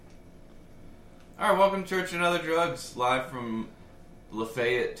Alright, welcome to Church and Other Drugs, live from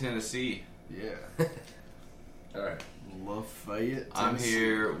Lafayette, Tennessee. Yeah. Alright. Lafayette, Tennessee. I'm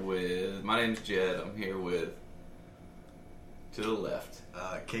here with, my name's Jed, I'm here with, to the left,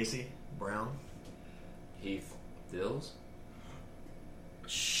 Kasey, Brown. Heath, Dills.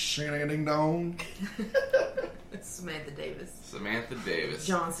 Shanning dong. Samantha Davis. Samantha Davis.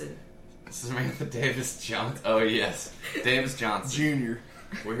 Johnson. Samantha Davis Johnson. Oh, yes. Davis Johnson. Jr.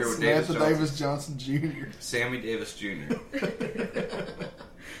 We're here with Samantha Davis Johnson. Davis Johnson Jr. Sammy Davis Jr.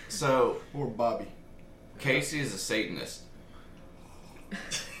 So, Or Bobby. Kasey is a Satanist.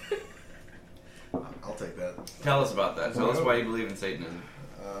 I'll take that. Tell us about that. Tell us why you believe in Satanism.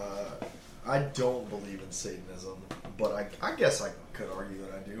 I don't believe in Satanism, but I guess I could argue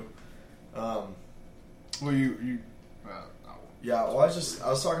that I do. Well, you Yeah, well, I was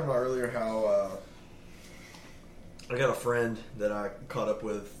talking about earlier how I got a friend that I caught up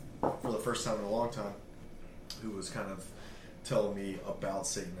with for the first time in a long time who was kind of telling me about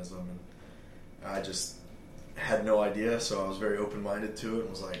Satanism, and I just had no idea, so I was very open-minded to it and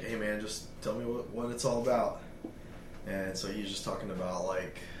was like, hey man, just tell me what it's all about. And so he was just talking about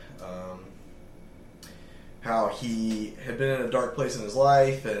like how he had been in a dark place in his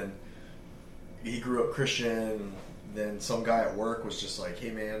life and he grew up Christian, and then some guy at work was just like,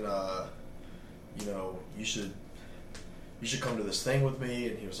 hey man, you should come to this thing with me.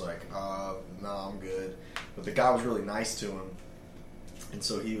 And he was like, no, I'm good. But the guy was really nice to him, and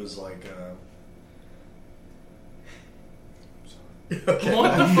so he was like, Okay.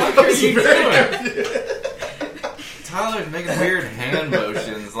 What the fuck are you doing? Tyler's making weird hand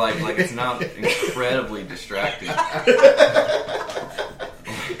motions like it's not incredibly distracting. Yeah,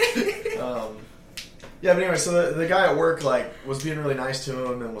 but anyway, so the guy at work like was being really nice to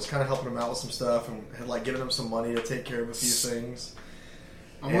him and was kind of helping him out with some stuff and had like given him some money to take care of a few things.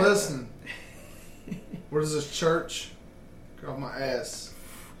 I'm listening. What is this church? Get off my ass.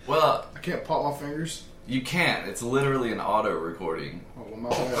 Well, I can't pop my fingers. you can't. It's literally an auto recording. Oh, well, my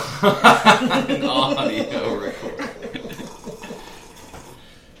bad. An audio recording.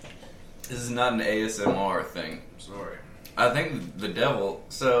 This is not an ASMR thing. Sorry. I think the devil.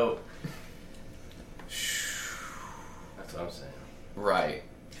 So. That's what I'm saying. Right.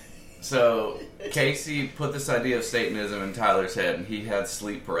 So, Kasey put this idea of Satanism in Tyler's head, and he had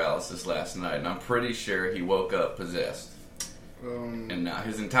sleep paralysis last night, and I'm pretty sure he woke up possessed. And now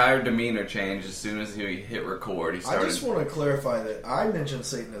his entire demeanor changed as soon as he hit record. He started. I just want to clarify that I mentioned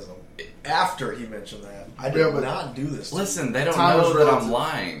Satanism after he mentioned that. I did not do this. Listen, they don't Time know is that relative. I'm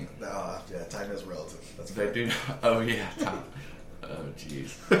lying. Yeah, time is relative. That's They fair. do. Oh yeah, time. Oh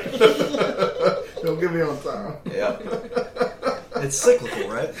jeez. Don't get me on time. Yep. It's cyclical,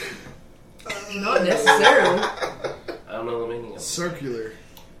 right? Not necessarily. I don't know the meaning of it. Circular.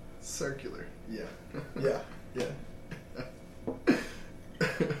 Yeah.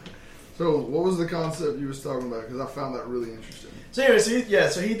 So, what was the concept you was talking about? Because I found that really interesting. So anyway,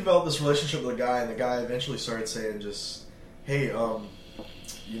 so he developed this relationship with a guy, and the guy eventually started saying just, hey,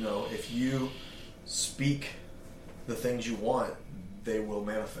 if you speak the things you want, they will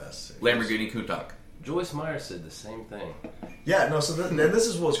manifest. Lamborghini Countach. Joyce Meyer said the same thing. Yeah, no, so then this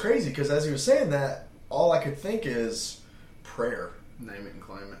is what's crazy, because as he was saying that, all I could think is prayer. Name it and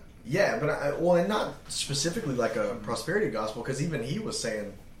claim it. Yeah, but and not specifically like a prosperity gospel, because even he was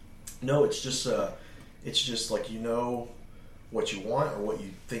saying, no, it's just like what you want or what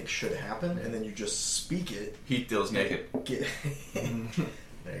you think should happen, and then you just speak it. Heath Dill's naked. There you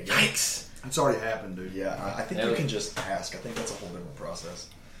go. Yikes! It's already happened, dude. Yeah, I think you can just ask. I think that's a whole different process.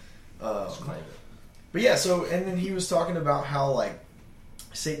 Just claim it. But yeah, and then he was talking about how like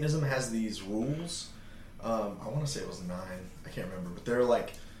Satanism has these rules. I want to say it was 9. I can't remember, but they're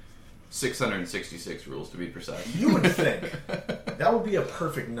like 666 rules to be precise. you would think that would be a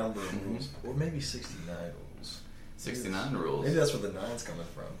perfect number of rules, or maybe 69 rules. 69 rules. Maybe that's where the 9's coming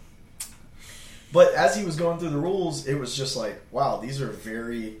from. But as he was going through the rules, it was just like, wow, these are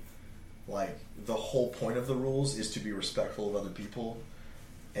very, like, the whole point of the rules is to be respectful of other people,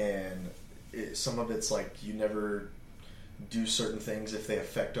 and some of it's like you never do certain things if they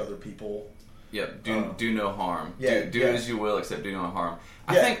affect other people. Yep, do no harm. Yeah, do as you will, except do no harm.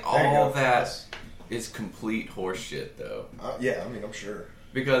 I Yeah, think there you all go. that is complete horseshit, though. Yeah, I mean, I'm sure.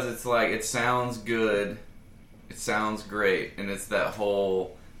 Because it's like, it sounds good, it sounds great, and it's that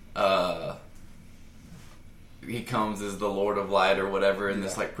whole, he comes as the Lord of Light or whatever in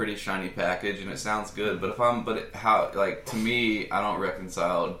this like pretty shiny package, and it sounds good. But to me, I don't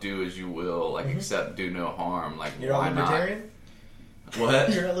reconcile do as you will, like except do no harm. Like, You're why not libertarian?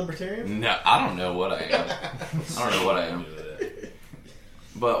 What? You're not libertarian? No, I don't know what I am. I don't know what I am.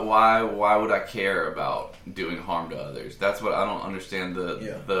 But why would I care about doing harm to others? That's what I don't understand,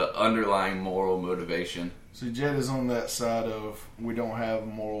 the underlying moral motivation. So Jed is on that side of we don't have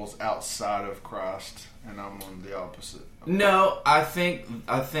morals outside of Christ, and I'm on the opposite. No, I think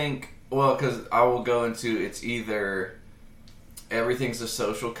well, because I will go into it's either everything's a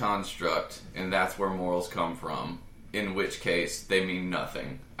social construct and that's where morals come from, in which case they mean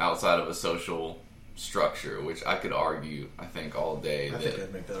nothing outside of a social structure, which I could argue, I think, all day. I think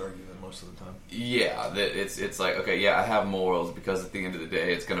I'd make that argument most of the time. Yeah, that it's like, okay, yeah, I have morals because at the end of the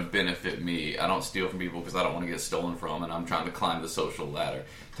day, it's going to benefit me. I don't steal from people because I don't want to get stolen from, and I'm trying to climb the social ladder.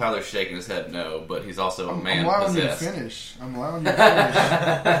 Tyler's shaking his head no, but he's also a man possessed. I'm allowing you to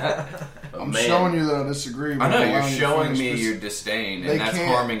finish. I'm showing you that I disagree. I know, you're showing me your disdain, and that's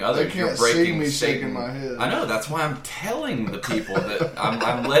harming others. You're breaking me Satan. shaking my head. I know, that's why I'm telling the people that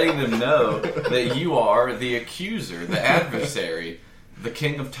I'm letting them know that you are the accuser, the adversary, the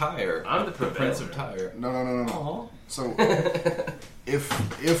king of Tyre. I'm the prince of Tyre. No. Aww. So,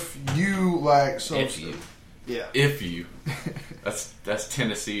 if you like social... If you. Yeah. If you. That's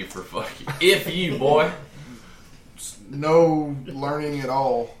Tennessee for fuck you. If you, boy. No learning at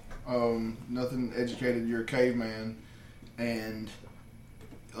all. Nothing educated. You're a caveman. And,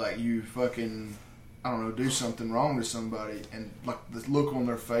 like, you fucking, I don't know, do something wrong to somebody. And, like, the look on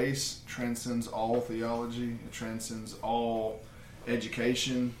their face transcends all theology. It transcends all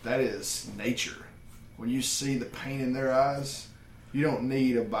education. That is nature. When you see the pain in their eyes... You don't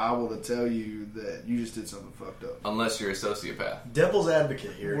need a Bible to tell you that you just did something fucked up. Unless you're a sociopath. Devil's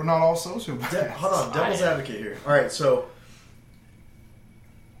advocate here. We're not all sociopaths. Hold on, devil's advocate here. All right, so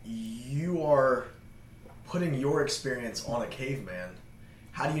you are putting your experience on a caveman.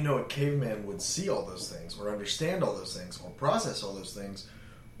 How do you know a caveman would see all those things, or understand all those things, or process all those things,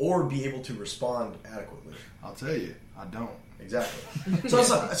 or be able to respond adequately? I'll tell you, I don't. Exactly.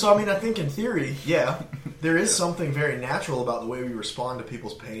 So I mean, I think in theory, yeah, there is something very natural about the way we respond to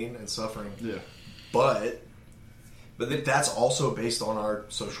people's pain and suffering. Yeah. But that's also based on our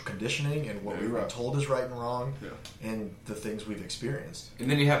social conditioning and what we've been told is right and wrong, and the things we've experienced. And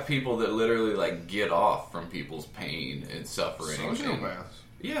then you have people that literally like get off from people's pain and suffering. Sociopaths.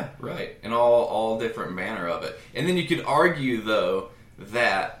 Yeah, right. And all different manner of it. And then you could argue though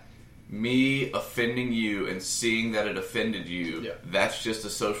that me offending you and seeing that it offended you, that's just a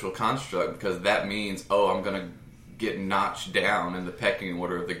social construct, because that means, I'm going to get notched down in the pecking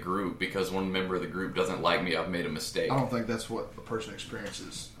order of the group because one member of the group doesn't like me. I've made a mistake. I don't think that's what a person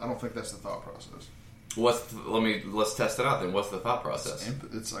experiences. I don't think that's the thought process. Let's test it out then. What's the thought process?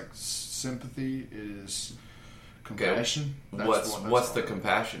 It's like sympathy. It is compassion. Okay. What's the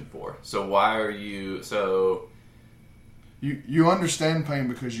compassion for? So why are you so? You understand pain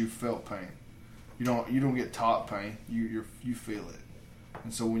because you felt pain. You don't get taught pain. You feel it,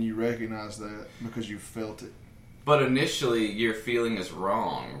 and so when you recognize that because you felt it. But initially, your feeling is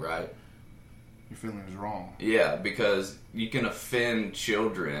wrong, right? Your feeling is wrong. Yeah, because you can offend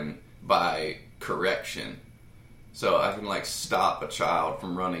children by correction. So I can like stop a child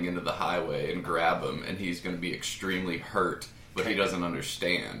from running into the highway and grab him, and he's going to be extremely hurt, but he doesn't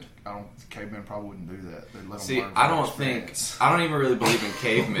understand. Cavemen probably wouldn't do that. They'd let them See, learn I don't even really believe in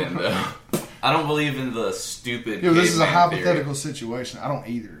cavemen though. I don't believe in the stupid. Yeah, this is a theory. hypothetical situation. I don't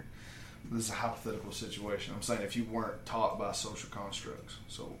either. This is a hypothetical situation. I'm saying if you weren't taught by social constructs,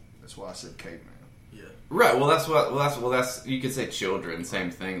 so that's why I said caveman. Yeah. Right. Well, that's you could say children.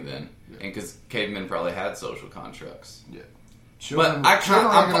 Same thing then, and because cavemen probably had social constructs. Yeah. Children, but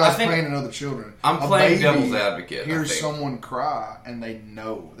I think pain in other children. I'm playing devil's advocate. Here's someone cry, and they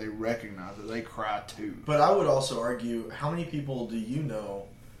recognize that they cry too. But I would also argue, how many people do you know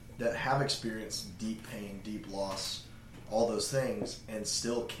that have experienced deep pain, deep loss, all those things, and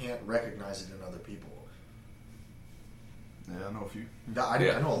still can't recognize it in other people? Yeah, I know a few.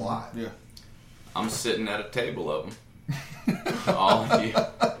 I know a lot. Yeah. I'm sitting at a table of them. All of you.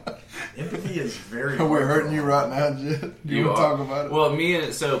 Empathy is very. We're hurting you right now, Jed. You want to talk about it? Well,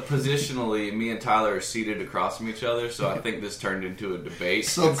 positionally, me and Tyler are seated across from each other, so I think this turned into a debate.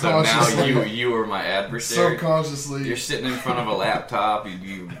 So now you are my adversary. Subconsciously, you're sitting in front of a laptop.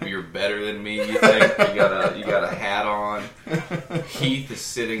 You're better than me. You think you got a hat on. Heath is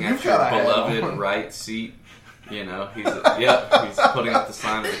sitting at your beloved right seat. You know, he's putting up the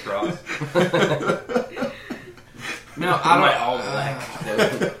sign of the cross. No, I don't. All black.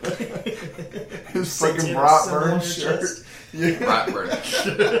 His fucking Brightburn shirt. Yeah. Brightburn.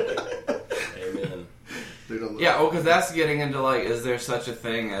 Amen. Yeah, because that's getting into like, is there such a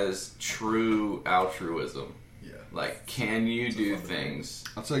thing as true altruism? Yeah. Like, can you do things?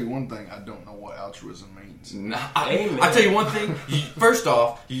 I'll tell you one thing. I don't know what altruism means. Nah, I'll tell you one thing. First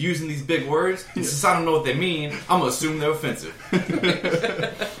off, you're using these big words. And since I don't know what they mean, I'm going to assume they're offensive.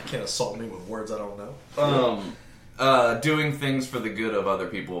 Can't assault me with words I don't know. Doing things for the good of other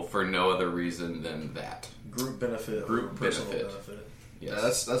people for no other reason than that. Group benefit. Group personal benefit. Yes.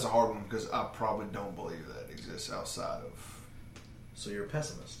 Yeah, that's a hard one because I probably don't believe that exists outside of. So you're a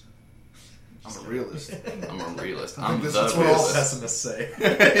pessimist. I'm a realist. I'm a realist. I think I'm this the is What all realist. pessimists say.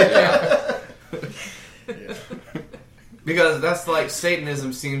 Yeah. Yeah. Because that's like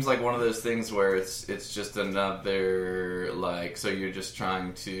Satanism seems like one of those things where it's just another like, so you're just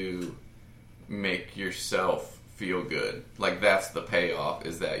trying to make yourself feel good. Like that's the payoff,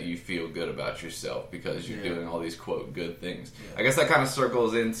 is that you feel good about yourself because you're doing all these quote good things. Yeah. I guess that kind of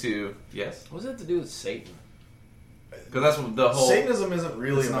circles into yes, What does that to do with Satan? because that's what the whole. Satanism isn't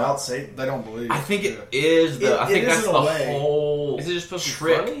really It's not- about Satan. They don't believe. I think it is the. I It think is that's in the a way. whole. Is it just supposed to be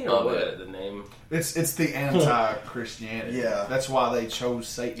trick funny, of or what? it. The name? It's the anti-Christianity. Yeah. That's why they chose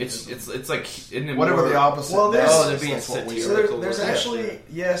Satanism. It's like isn't it whatever more, the opposite. Well, there's- does, Oh, they're being that's what we So satirical. there's Yeah. actually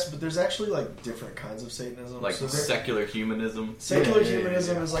but there's actually like different kinds of Satanism. like so there- secular humanism. secular Yeah, yeah,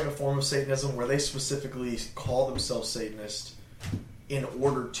 humanism yeah. is like a form of Satanism where they specifically call themselves Satanist in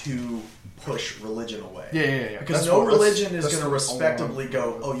order to push religion away. Yeah. Because That's no what- religion is that's going to the respectably only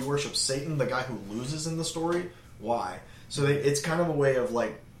go, one. oh, you worship Satan, the guy who loses in the story? Why? So it's kind of a way of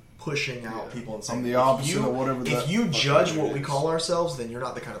like pushing out people and saying, I'm the if opposite you- of whatever If that you fucking judge word what we is. call ourselves, then you're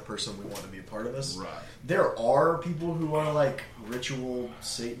not the kind of person we want to be a part of this. Right. There are people who are like ritual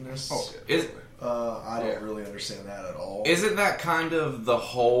Satanists. Oh, Is I don't really understand that at all. Isn't that kind of the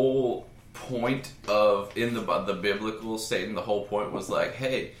whole point of in the biblical Satan? The whole point was like,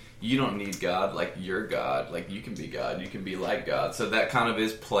 hey, you don't need God, like you're God, like you can be God, you can be like God. So that kind of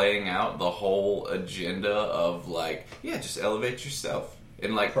is playing out the whole agenda of like, yeah, just elevate yourself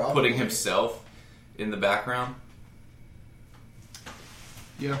and like Probably. putting himself in the background.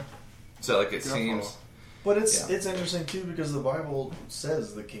 Yeah. So like it Yeah, seems. But it's Yeah. it's interesting too because the Bible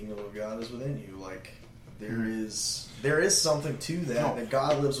says the kingdom of God is within you. Like there is something to that, that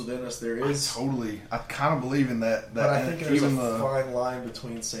God lives within us. There is, I kind of believe in that. but I think there's even a fine line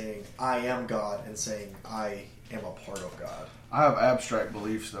between saying I am God and saying I am a part of God. I have abstract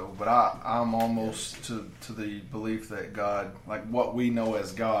beliefs though, but I'm almost to the belief that God, like what we know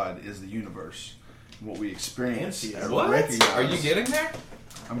as God, is the universe. What we experience. Pantheism. and What? recognize. Are you getting there?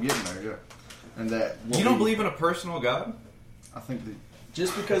 I'm getting there, yeah. And that what You don't we- believe in a personal God? I think that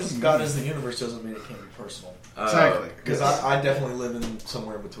Just because God is the universe doesn't mean it can't be personal. exactly. Because I definitely live in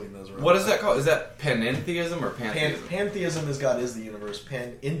somewhere in between those realms. What is that called? Is that panentheism or pantheism? Pantheism is God is the universe.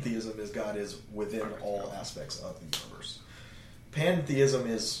 Panentheism is God is within all aspects of the universe. Pantheism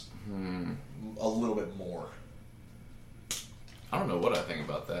is a little bit more. I don't know what I think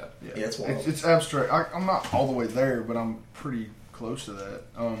about that. Yeah, it's wild. It's abstract. I'm not all the way there, but I'm pretty close to that.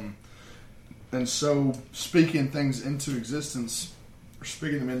 And so, speaking things into existence, or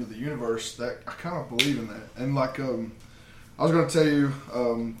speaking them into the universe, that I kind of believe in that. And like, I was going to tell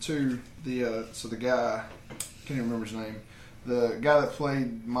you too. The guy, can't even remember his name. The guy that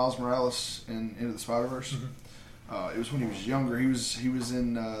played Miles Morales in Into the Spider-Verse. It was when he was younger. He was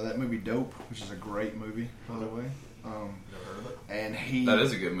in that movie Dope, which is a great movie, by the way. Never heard of it. And he That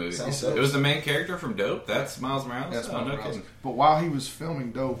is a good movie. Sounds It was the main character from Dope. That's Miles Morales. That's Oh, Miles no Morales. kidding. But while he was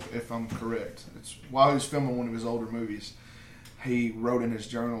filming Dope, if I'm correct, it's while he was filming one of his older movies, he wrote in his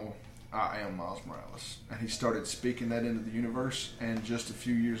journal, "I am Miles Morales," and he started speaking that into the universe. And just a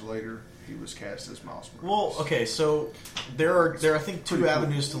few years later, he was cast as Miles Morales. Well, okay, so there are I think two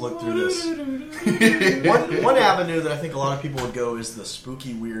avenues to look through this. One avenue that I think a lot of people would go is the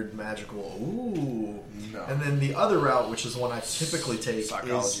spooky, weird, magical. Ooh, No. and then the other route, which is one I typically take,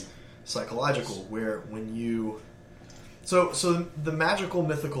 Psychology. is psychological, where when you so the magical,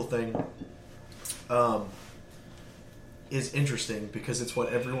 mythical thing is interesting because it's what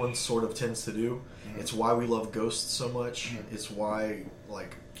everyone sort of tends to do. It's why we love ghosts so much. It's why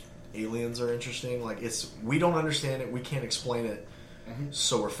like aliens are interesting. Like we don't understand it, we can't explain it,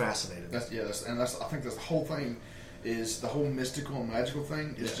 so we're fascinated. I think that's the whole thing. Is the whole mystical and magical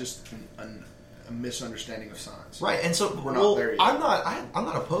thing is just a misunderstanding of science. Right, and so We're not there yet. I'm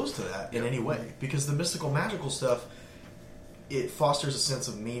not opposed to that in any way because the mystical, magical stuff it fosters a sense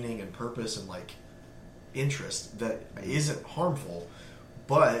of meaning and purpose and like interest that isn't harmful,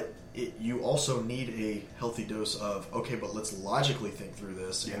 but you also need a healthy dose of okay, but let's logically think through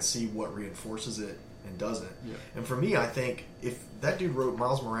this and see what reinforces it and doesn't. Yeah. And for me, I think if that dude wrote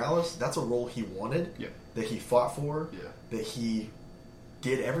Miles Morales, that's a role he wanted, that he fought for, that he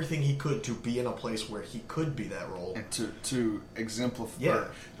did everything he could to be in a place where he could be that role. And to exemplify.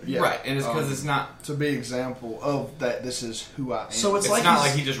 Yeah. Right, and it's because it's not... To be example of that, this is who I am. So It's like not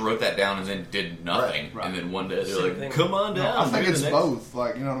like he just wrote that down and then did nothing. Right. And then one day they're like, come on down. I think do it's the next- both.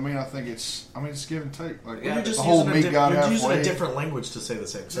 Like, you know what I mean? I think it's give and take. Like, you're just the whole using meet God you're halfway. using a different language to say the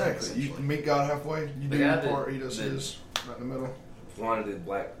same thing. Exactly. You essentially. meet God halfway. You do guy your part. that- He does that- his. Right in the middle. Wanted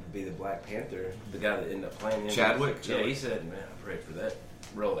to be the Black Panther, the guy that ended up playing him. Chadwick? Yeah, he said, man, I prayed for that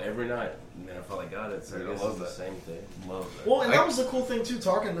role every night. Man, I finally got it. So Dude, I guess I love it's the that. same thing. Love that. Well, and that was the cool thing too.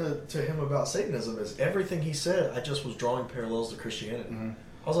 Talking to him about Satanism is everything he said. I just was drawing parallels to Christianity. Mm-hmm.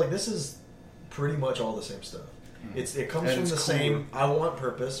 I was like, this is pretty much all the same stuff. It comes And from it's the cool. same. I want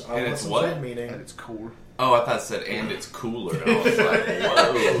purpose. I And want it's some what? sort of meaning. At its core. Oh, I thought it said, and it's cooler. And I was like,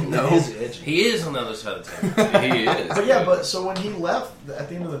 whoa. No. He is edgy. He is on the other side of town. He is. But yeah, but so when he left at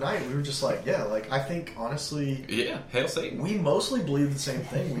the end of the night, we were just like, yeah, like I think honestly, Yeah, hail Satan. we mostly believe the same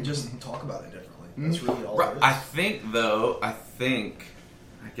thing. We just talk about it differently. That's really all Right, it is. I think, though, I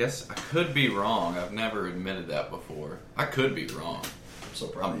guess I could be wrong. I've never admitted that before. I could be wrong. I'm so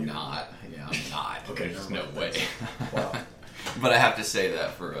proud of I'm you. not. Yeah, I'm not. Okay, There's never no mind. way. Wow. But I have to say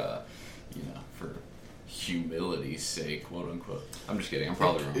that for, for humility's sake, quote unquote. I'm just kidding. I'm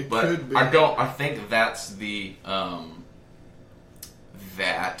probably wrong. It But could be. I think that's the,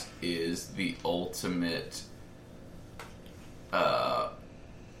 that is the ultimate,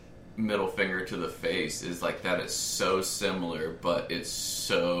 middle finger to the face is like that is so similar, but it's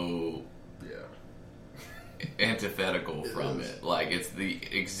so antithetical from it. Like it's the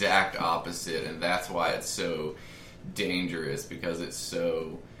exact opposite, and that's why it's so dangerous because it's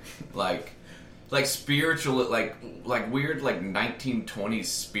so like spiritual, like weird, like 1920s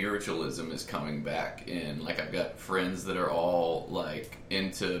spiritualism is coming back in. Like I've got friends that are all like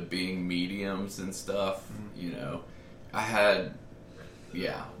into being mediums and stuff. You know,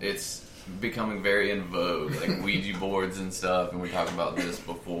 it's becoming very in vogue, like Ouija boards and stuff. And we talked about this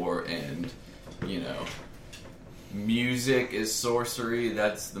before, and you know, music is sorcery.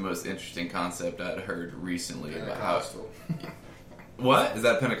 That's the most interesting concept I'd heard recently about how. What? Is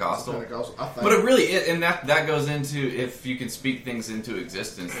that Pentecostal? Pentecostal. I think. But it really is, and that goes into, if you can speak things into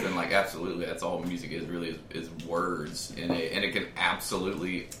existence, then like absolutely, that's all music is really is words, and it can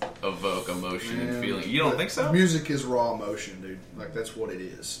absolutely evoke emotion and feeling. You don't think so? Music is raw emotion, dude. Like that's what it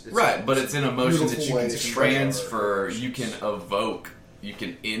is. It's Right, but it's an emotion that beautiful you way can to express transfer, our you can evoke, you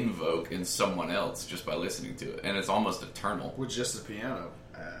can invoke in someone else just by listening to it, and it's almost eternal. with just the piano.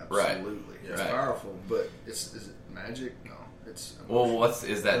 Right. Absolutely, it's Right. powerful. But is it magic? No, it's Well,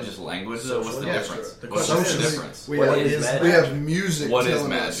 is that just language though? What's the Yeah, difference? sure. The What's question the is- difference? We What have, is magic? we have music. What is telling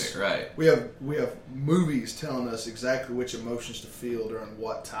magic? us- Right. We have movies telling us exactly which emotions to feel during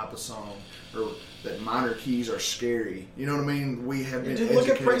what type of song, or that minor keys are scary. You know what I mean? We have been Dude, look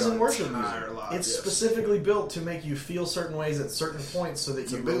at educated praise our and worship entire music. lives, It's yes. specifically built to make you feel certain ways at certain points so that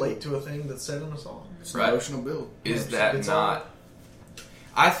It's a you build. relate to a thing that's said in a song. It's an Right. emotional build. Is Yeah, that it's not?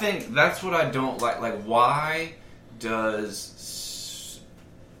 I think that's what I don't like. Like, why does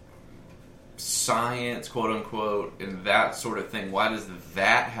science, quote unquote, and that sort of thing, why does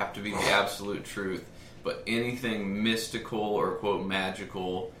that have to be the absolute truth? But anything mystical or, quote,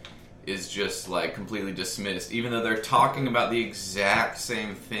 magical is just, like, completely dismissed, even though they're talking about the exact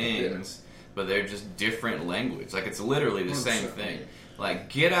same things, but they're just different language. Like, it's literally the same 100%. thing. Like,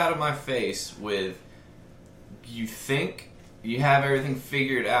 get out of my face with, you think you have everything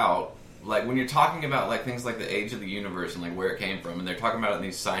figured out. Like, when you're talking about, like, things like the age of the universe and, like, where it came from, and they're talking about it in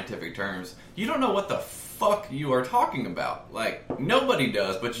these scientific terms, you don't know what the fuck you are talking about. Like, nobody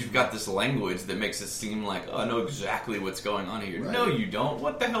does, but you've got this language that makes it seem like, oh, I know exactly what's going on here. Right. No, you don't.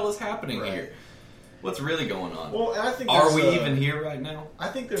 What the hell is happening Right. here? What's really going on? Well, and I think Are there's we a- even here right now? I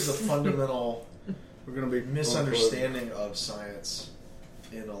think there's a fundamental We're going to be misunderstanding of science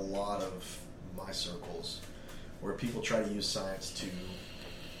in a lot of my circles, where people try to use science to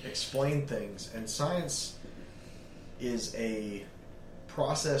explain things, and science is a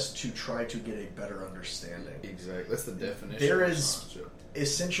process to try to get a better understanding. Exactly. That's the definition. There of is science, yeah.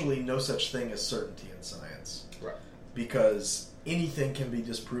 essentially no such thing as certainty in science, Right. because anything can be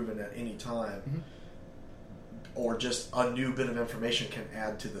disproven at any time, Mhm. or just a new bit of information can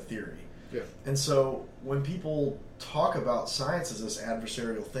add to the theory. Yeah. And so when people talk about science as this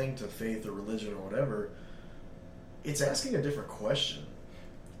adversarial thing to faith or religion or whatever, it's asking a different question.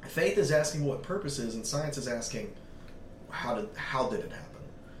 Faith is asking what purpose is, and science is asking how did it happen,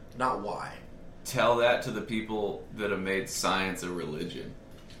 not why. Tell that to the people that have made science a religion.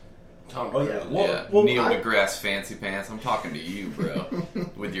 Tom Oh, yeah. Cruise. Well, Yeah, Neil I- deGrasse Fancy Pants. I'm talking to you, bro,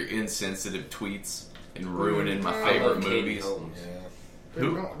 with your insensitive tweets and ruining my I favorite love Katie movies. Holmes. Dude,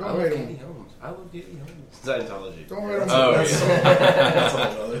 Who? don't hate him. I love Katie Holmes. Scientology. Don't hate him. Oh, That's a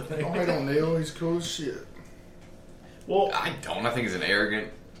whole other thing. Don't hate on Neil. He's cool as shit. Well, I don't. I think he's an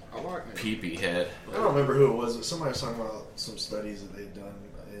arrogant, I like Neil. peepee head. I don't remember who it was, but somebody was talking about some studies that they'd done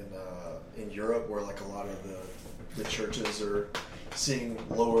in Europe where like a lot of the churches are seeing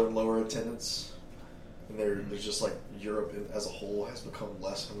lower and lower attendance. And there's just like Europe as a whole has become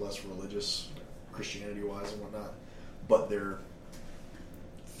less and less religious, Christianity-wise and whatnot. But they're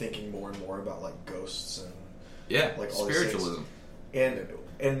thinking more and more about like ghosts and like all spiritualism. these things.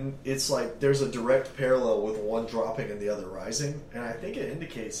 And it's like there's a direct parallel with one dropping and the other rising, and I think it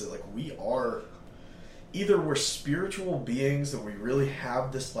indicates that like we are either we're spiritual beings that we really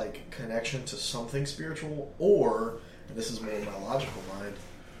have this like connection to something spiritual, or, and this is more my logical mind,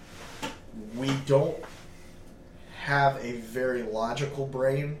 we don't have a very logical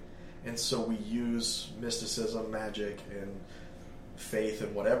brain, and so we use mysticism, magic, and faith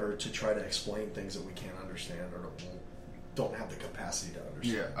and whatever to try to explain things that we can't understand or don't have the capacity to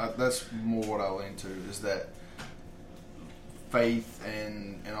understand. Yeah, that's more what I lean to, is that faith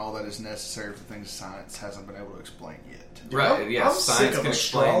and all that is necessary for things science hasn't been able to explain yet. Right, yeah, I'm science sick of can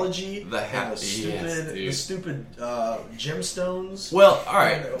astrology explain and the stupid gemstones. Well, all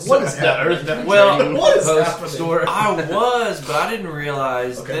right. What is happening? What is happening? I was, but I didn't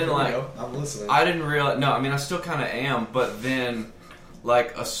realize. Okay, then, like, I'm listening. I didn't realize. No, I mean, I still kind of am, but then,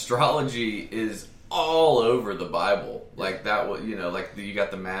 like, astrology is all over the Bible. Like that was, like you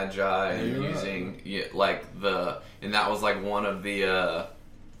got the Magi and using and that was like one of the.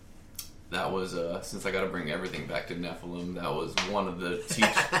 That was since I got to bring everything back to Nephilim. That was one of the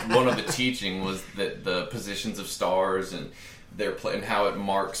one of the teaching was that the positions of stars and their and how it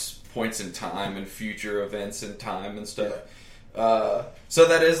marks points in time and future events in time and stuff. So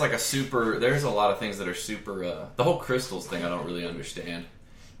that is like a super. There's a lot of things that are super. The whole crystals thing I don't really understand.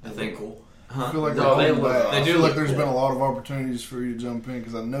 I think cool. I feel like I feel like there's been a lot of opportunities for you to jump in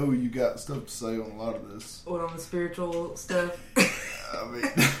because I know you got stuff to say on a lot of this. What, on the spiritual stuff? I mean,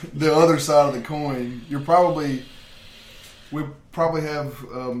 the other side of the coin, we probably have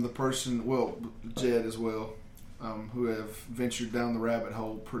the person, well, Jed as well, who have ventured down the rabbit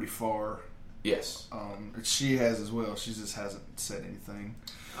hole pretty far. Yes. She has as well. She just hasn't said anything.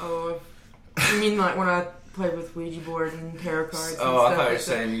 Oh, you mean like when I played with Ouija board and tarot cards? Oh, and I thought you were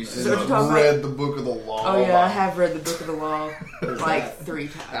stuff saying you read the Book of the Law. Oh yeah, I have read the Book of the Law like 3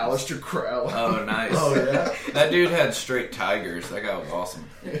 times. Aleister Crowley. Oh, nice. Oh yeah, that dude had straight tigers. That guy was awesome.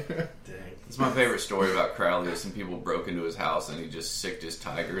 dang. It's my favorite story about Crowley. Is some people broke into his house and he just sicked his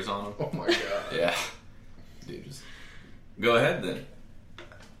tigers on them. Oh my god. Yeah, dude. Just go ahead then.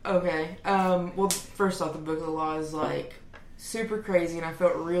 Okay. Well, first off, the Book of the Law is like super crazy, and I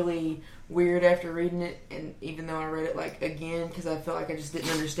felt really weird after reading it, and even though I read it like again because I felt like I just didn't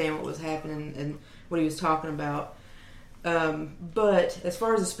understand what was happening and what he was talking about. But as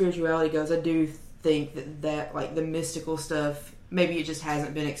far as the spirituality goes, I do think that like the mystical stuff, maybe it just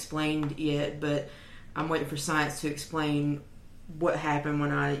hasn't been explained yet, but I'm waiting for science to explain what happened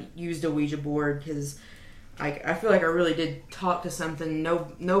when I used a Ouija board, because I feel like I really did talk to something.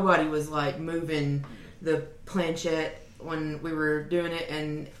 Nobody was like moving the planchette when we were doing it,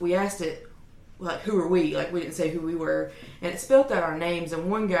 and we asked it like, who are we? Like, we didn't say who we were, and it spelled out our names. And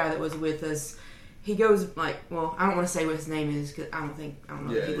one guy that was with us, he goes like, well, I don't want to say what his name is because I don't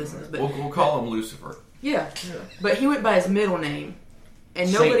know if he listens, but we'll call him Lucifer. Yeah, but he went by his middle name,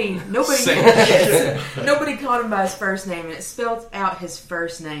 and nobody called him by his first name, and it spelled out his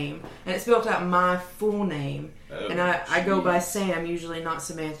first name, and it spelled out my full name, and I go by Sam, usually not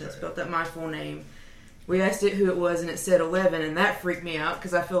Samantha. It spelled out my full name. We asked it who it was, and it said 11, and that freaked me out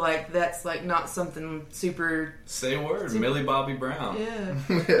because I feel like that's like not something super. Say a word, Millie Bobby Brown. Yeah,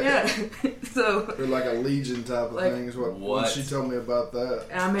 yeah. So they're like a legion type of thing. Is what when she told me about that.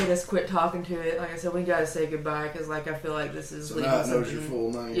 And I made us quit talking to it. Like I said, we got to say goodbye because, like, I feel like this is. So now it knows your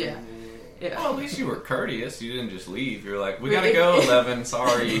full name. Yeah. Yeah. Well, at least you were courteous. You didn't just leave. You're like, we gotta go, 11.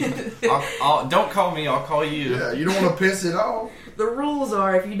 Sorry. I'll don't call me. I'll call you. Yeah, you don't want to piss it off. The rules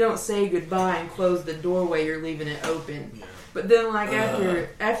are if you don't say goodbye and close the doorway, you're leaving it open. Yeah. But then, like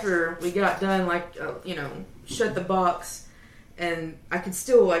after we got done, like shut the box, and I could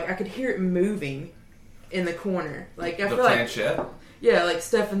still I could hear it moving in the corner. Like I feel planchette. Like yeah, like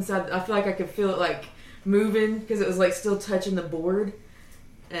stuff inside. I feel like I could feel it like moving because it was like still touching the board.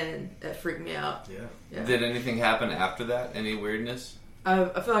 And that freaked me out. Yeah. Did anything happen after that? Any weirdness? I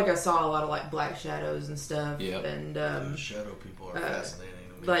feel like I saw a lot of like black shadows and stuff. Yeah. And shadow people are fascinating.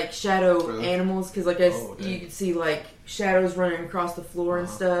 Like shadow animals, because like you could see like shadows running across the floor and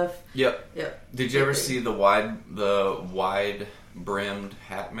stuff. Yep. Did you ever see the wide brimmed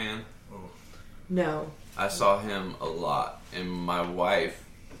hat man? No. I saw him a lot, and my wife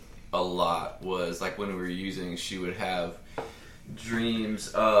a lot was like when we were using, she would have dreams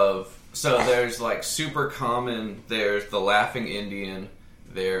of. So there's like super common. There's the laughing Indian.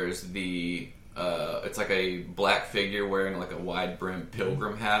 There's the it's like a black figure wearing like a wide brim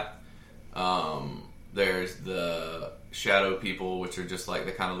pilgrim hat. There's the shadow people, which are just like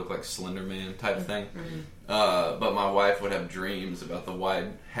they kind of look like Slender Man type thing. But my wife would have dreams about the wide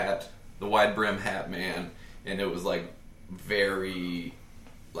brim hat man, and it was like very.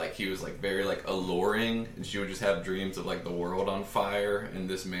 Like he was like very like alluring, and she would just have dreams of like the world on fire and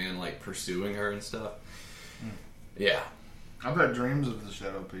this man like pursuing her and stuff. Yeah, I've had dreams of the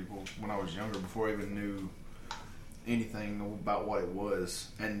shadow people when I was younger, before I even knew anything about what it was.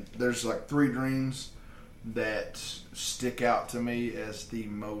 And there's like 3 dreams that stick out to me as the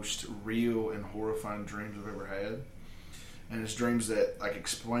most real and horrifying dreams I've ever had. And it's dreams that, like,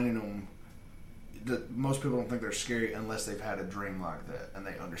 explaining them, that most people don't think they're scary unless they've had a dream like that and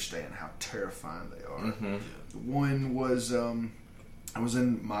they understand how terrifying they are. One was I was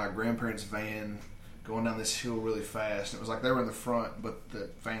in my grandparents' van going down this hill really fast. It was like they were in the front, but the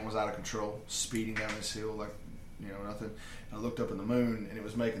van was out of control, speeding down this hill like, nothing. And I looked up at the moon, and it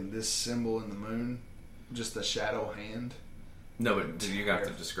was making this symbol in the moon, just the shadow hand. No, but you have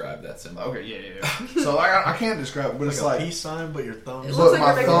to describe that symbol. Okay, yeah. So I can't describe it, but it's like like a peace sign, but your thumb. It looks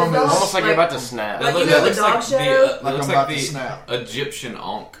like my thumb is Almost like you're about to snap. Like, It the looks dog like shadow? the, Like looks I'm like about to the snap. Egyptian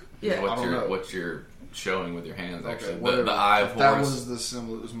Ankh. Yeah. Is I don't know. what you're showing with your hands. Actually, whatever. the eye of That Horus. was the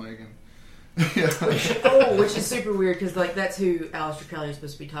symbol it was making. Which is super weird because like that's who Aleister Crowley is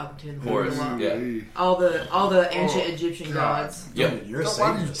supposed to be talking to in the Horus, book a lot. yeah. All the ancient Egyptian God. gods. Yep. You're a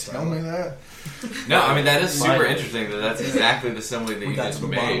Why did you Satanist. tell me that? No, I mean that is super Mine. interesting. That's exactly the symbol that you That's just the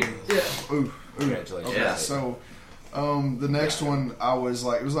made. bottom. Yeah. Ooh. Congratulations. Okay, Yeah. so the next one, I was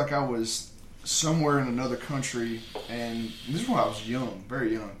like, it was like I was somewhere in another country, and this is when I was young,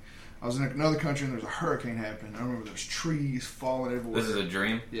 very young. I was in another country, and there was a hurricane happening. I remember there was trees falling everywhere. This is a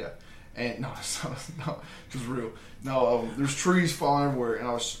dream. Yeah. And no, it was real. No, there's trees falling everywhere, and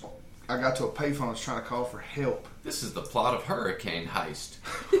I got to a payphone. I was trying to call for help. This is the plot of Hurricane Heist.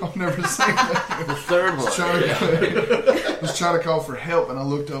 I've never seen that. The third one. I was trying to call for help, and I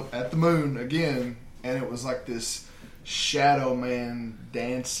looked up at the moon again, and it was like this shadow man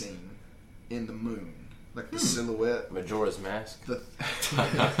dancing in the moon, like the silhouette. Majora's Mask.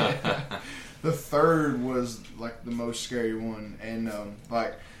 The third was like the most scary one, and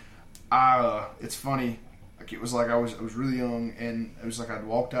it's funny. Like it was like I was really young, and it was like I'd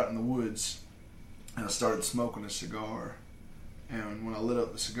walked out in the woods, and I started smoking a cigar. And when I lit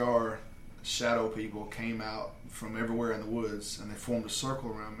up the cigar, shadow people came out from everywhere in the woods, and they formed a circle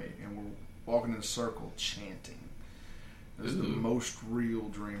around me, and were walking in a circle chanting. It was the most real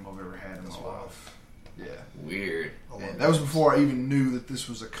dream I've ever had in my life. Yeah. Weird. And that was before I even knew that this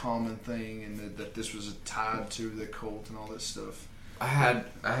was a common thing, and that this was tied to the cult and all that stuff. I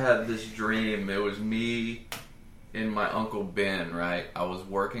had this dream. It was me and my Uncle Ben, right? I was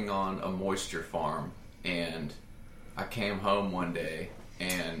working on a moisture farm, and I came home one day,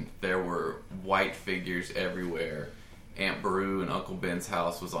 and there were white figures everywhere. Aunt Beru and Uncle Ben's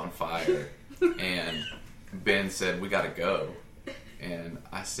house was on fire, and Ben said, "We gotta go." And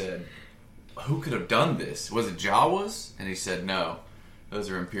I said, "Who could have done this? Was it Jawas?" And he said, "No, those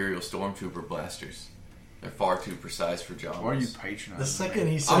are Imperial Stormtrooper blasters. They're far too precise for Jawas." Why are you patronizing? The second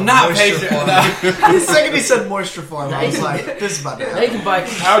he said I'm not moisture farm, patronizing. the second he said moisture farm, I was like, "This is about to They happen." can buy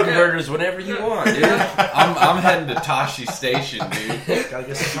Power converters whenever you want, dude. I'm heading to Tashi Station, dude. Gotta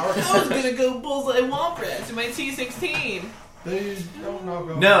get some power. I was gonna go bullseye Womprats in my T16. Dude, don't knock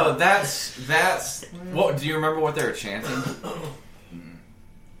on No, that's what. Do you remember what they were chanting?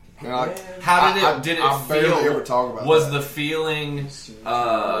 How did it I barely feel? ever talk about Was that. the feeling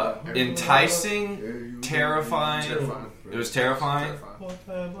enticing, terrifying? Terrifying. It was terrifying.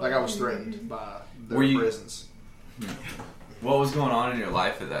 Like I was threatened by their Were you- presence. What was going on in your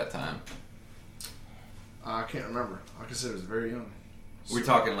life at that time? I can't remember. Like I said, I was very young. We're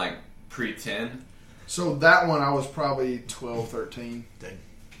talking like pre-10. So that one, I was probably 12, 13. Dang.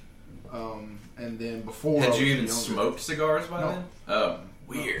 And then before, I Had was you even younger. smoked cigars by No. then? Oh,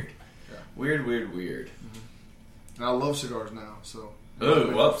 weird. Yeah. Weird. And I love cigars now, so. Oh,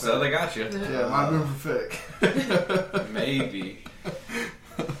 well, so they got you. Yeah, might have been prophetic. Maybe.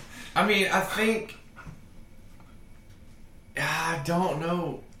 I mean, I think. I don't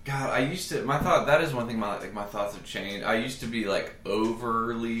know. God, I used to. That is one thing. My thoughts have changed. I used to be like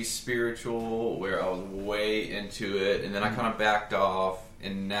overly spiritual, where I was way into it, and then I kind of backed off,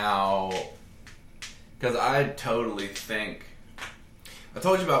 and now, because I totally think I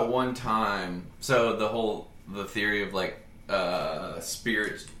told you about one time. So the theory of like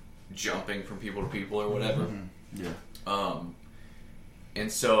spirits jumping from people to people or whatever. Mm-hmm. Yeah. And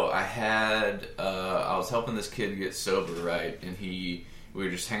so I was helping this kid get sober, right? And we were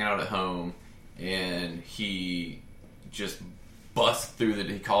just hanging out at home, and he just busted through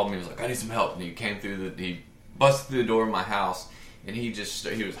he called me, he was like, I need some help. And he busted through the door of my house, and he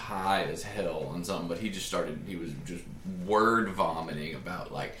was high as hell on something, but he was just word vomiting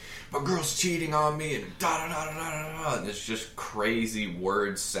about like, my girl's cheating on me, and da da da da da da. And it's just crazy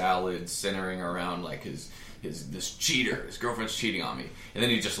word salad centering around like this girlfriend's cheating on me, and then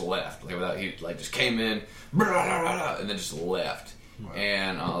he just left he just came in, blah, blah, blah, and then just left. Wow.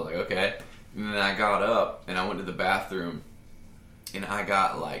 And I was like, okay. And then I got up and I went to the bathroom, and I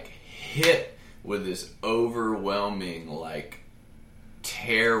got like hit with this overwhelming like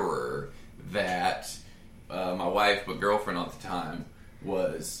terror that my wife, but girlfriend at the time,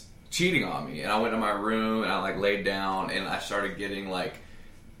 was cheating on me. And I went to my room and I like laid down, and I started getting like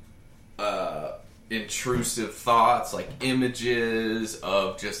intrusive thoughts, like images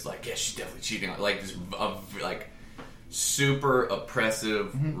of just like, yeah, she's definitely cheating on, like this like super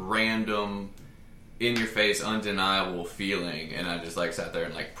oppressive, random, in your face, undeniable feeling. And I just like sat there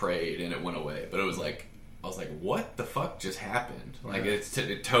and like prayed, and it went away. But it was like, I was like, what the fuck just happened? Like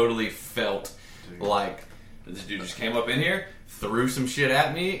it totally felt like this dude just came up in here, threw some shit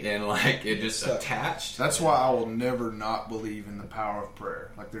at me, and like it just attached. That's why I will never not believe in the power of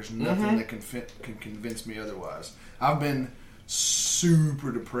prayer. Like there's nothing that can convince me otherwise. I've been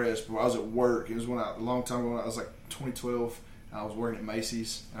super depressed, but I was at work. It was a long time ago. I was like 2012, and I was working at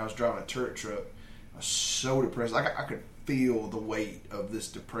Macy's, and I was driving a turret truck. I was so depressed. I could feel the weight of this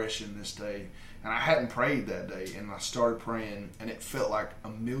depression this day, and I hadn't prayed that day, and I started praying, and it felt like a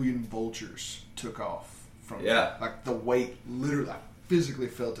million vultures took off. Like the weight, literally, I physically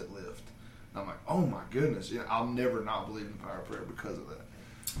felt it lift. And I'm like, oh my goodness, I'll never not believe in the power of prayer because of that.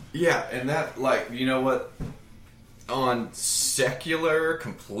 Yeah, and that, like, you know what? On secular,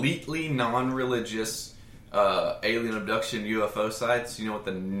 completely non-religious alien abduction UFO sites, you know what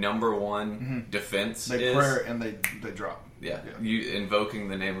the number one defense is? They pray and they drop. Yeah. You invoking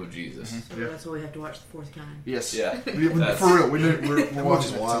the name of Jesus. So that's why we have to watch the fourth kind. Yes. Yeah. For real, we're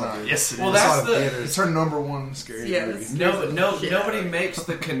watching it tonight. Yes, well, that's it's her number one scary movie. Nobody makes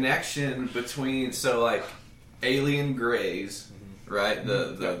the connection between like Alien Greys, right?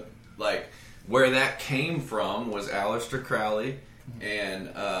 The like where that came from was Aleister Crowley and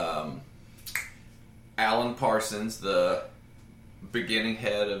Alan Parsons, the beginning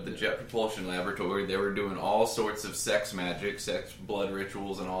head of the Jet Propulsion Laboratory. They were doing all sorts of sex magic, sex blood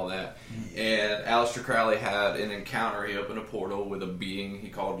rituals and all that. And Aleister Crowley had an encounter. He opened a portal with a being he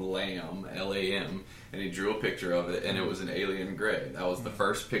called Lam, L-A-M, and he drew a picture of it, and it was an alien gray. That was the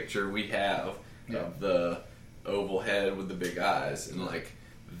first picture we have of the oval head with the big eyes. And like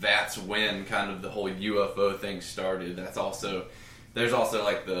that's when kind of the whole UFO thing started. There's also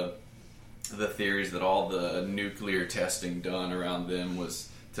like the theories that all the nuclear testing done around them was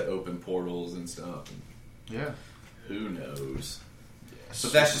to open portals and stuff. Yeah. Who knows? Yes.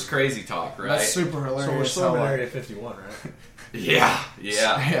 But that's just crazy talk, right? That's super hilarious. So we're still in Area 51, right? Yeah.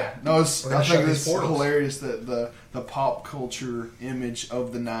 No, I think it's hilarious that the pop culture image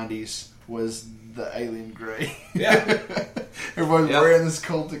of the 90s was the alien gray. Yeah. Everybody's wearing this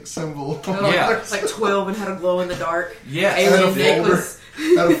cultic symbol. Like 12 and had a glow in the dark. Yeah. Alien necklace.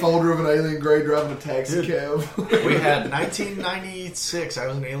 Had a folder of an alien gray driving a taxi cab. We had 1996. I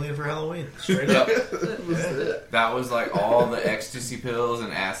was an alien for Halloween. Straight up. That was like all the ecstasy pills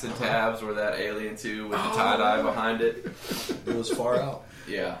and acid tabs were that alien too with the tie-dye behind it. It was far out.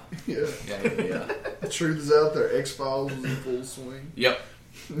 Yeah. The truth is out there. X-Files was in full swing. Yep.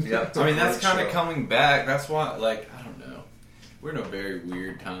 I mean, that's kind of coming back. That's why, like, I don't know. We're in a very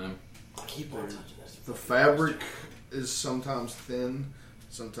weird time. Keep on touching this. The fabric is sometimes thin,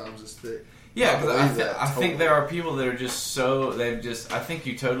 sometimes it's thick. Yeah, because I think there are people that are just so I think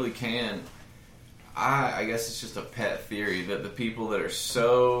you totally can. I guess it's just a pet theory that the people that are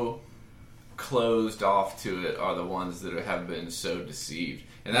so closed off to it are the ones that have been so deceived,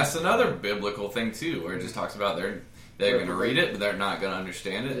 and that's another biblical thing too, where it just talks about they're going to read it, but they're not going to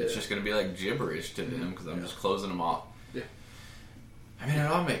understand it. It's just going to be like gibberish to them because I'm just closing them off. Yeah. I mean, it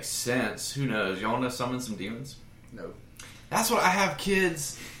all makes sense. Who knows? Y'all want to summon some demons? No. That's what I have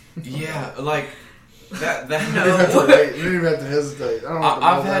kids. Yeah, like that. You don't even have to hesitate.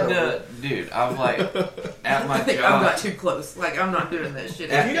 I've had to, dude. I've like at my I think job. I'm not too close. Like I'm not doing that shit.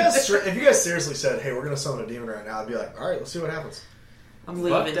 If you guys seriously said, "Hey, we're going to summon a demon right now," I'd be like, "All right, let's see what happens." I'm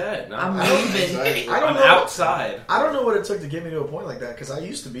leaving. Fuck that. No, I'm leaving. Exactly. I'm outside. I don't know what it took to get me to a point like that because I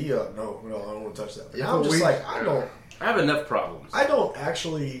used to be no, I don't want to touch that. Now I'm just like, I have enough problems. I don't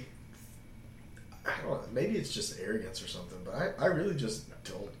actually. I don't know, maybe it's just arrogance or something, but I really just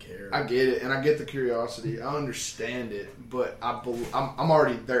don't care. I get it, and I get the curiosity. I understand it, but I'm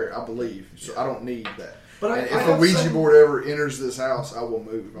already there. I believe, so I don't need that. But if a Ouija board ever enters this house, I will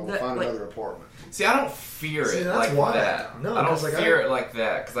move. I will find another apartment. See, I don't fear it like that. No, I don't fear it like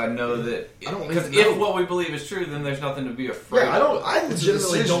that because I know that. Because if what we believe is true, then there's nothing to be afraid. Yeah, I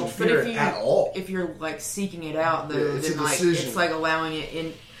legitimately don't fear it at all. If you're like seeking it out, though, it's then like decision. it's like allowing it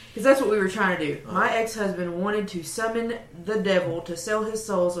in. Because that's what we were trying to do. My ex-husband wanted to summon the devil to sell his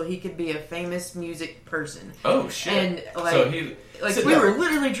soul so he could be a famous music person. Oh shit! And like, so we were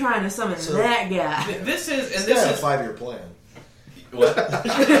literally trying to summon that guy. This is a 5-year plan. What?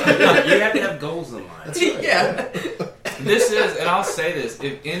 You have to have goals in life. That's right. Yeah. This is, and I'll say this: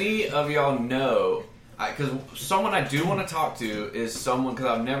 if any of y'all know, because someone I do want to talk to is someone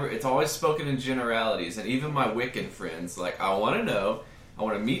because I've never. It's always spoken in generalities, and even my Wiccan friends, like I want to know. I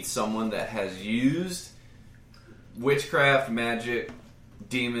want to meet someone that has used witchcraft, magic,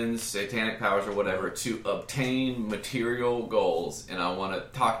 demons, satanic powers, or whatever to obtain material goals, and I want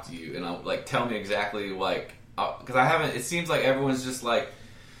to talk to you, and I like tell me exactly like because I haven't. It seems like everyone's just like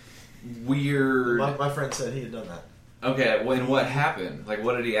weird. My friend said he had done that. Okay, when what happened? Like,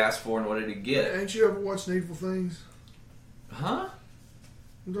 what did he ask for, and what did he get? Ain't you ever watched Needful Things? Huh?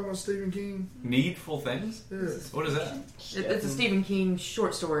 I'm talking about Stephen King. Needful Things? Yeah. What is that? It's a Stephen King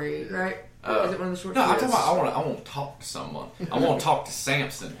short story, right? Is it one of the short no, stories? I'm talking about I want to talk to someone. I want to talk to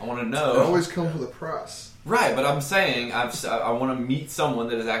Samson. I want to know. It always comes with a price. Right, but I'm saying I want to meet someone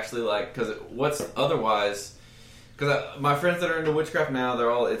that is actually like because what's otherwise because my friends that are into witchcraft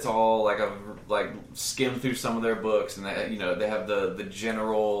now it's all like I've like skimmed through some of their books and they have the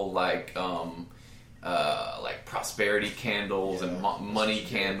general like prosperity candles and money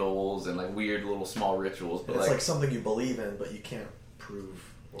candles and like weird little small rituals. But it's like something you believe in, but you can't prove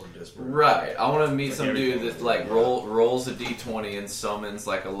or disprove. Right. I want to meet some dude that like rolls a d20 and summons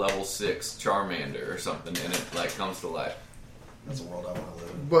like a level 6 Charmander or something, and it like comes to life. That's a world I want to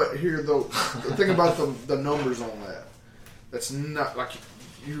live in. But here though, the thing about the numbers on that's not like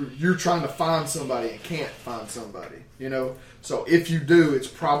you're trying to find somebody and can't find somebody. So if you do, it's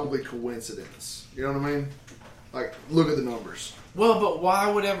probably coincidence. You know what I mean? Like, look at the numbers. Well, but why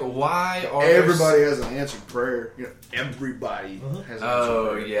everybody has an answered prayer? Everybody has an answered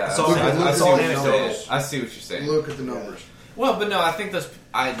prayer. Yeah. I see what you're saying. Look at the numbers. Well, but no, I think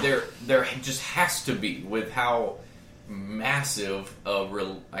there just has to be with how massive I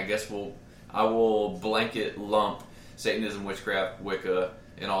will blanket lump Satanism, witchcraft, Wicca,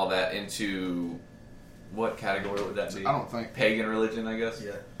 and all that into. What category would that be? I don't think pagan religion. I guess.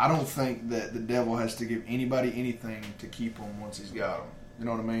 Yeah. I don't think that the devil has to give anybody anything to keep them once he's got them. You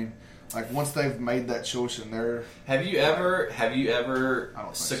know what I mean? Like once they've made that choice and they're. Have you ever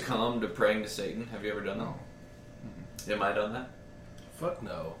succumbed to praying to Satan? Have you ever done that? No. Mm-hmm. Am I done that? Fuck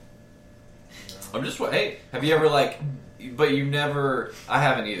no. I'm just hey. Have you ever But you never. I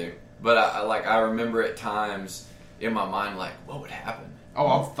haven't either. But I remember at times in my mind like, what would happen? Oh,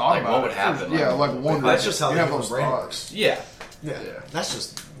 I've thought about what would happen. Yeah, like wondering. That's just how you the have human those brain thoughts. Yeah. That's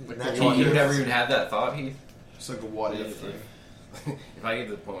just natural. You've never even had that thought, Heath? It's like a what if thing. If I get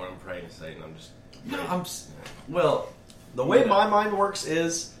to the point where I'm praying to Satan, I'm just... Well, the way my mind works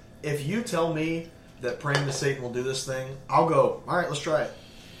is if you tell me that praying to Satan will do this thing, I'll go, all right, let's try it.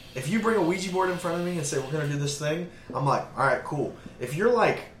 If you bring a Ouija board in front of me and say we're going to do this thing, I'm like, all right, cool. If you're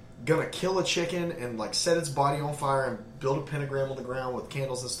like going to kill a chicken and like set its body on fire and build a pentagram on the ground with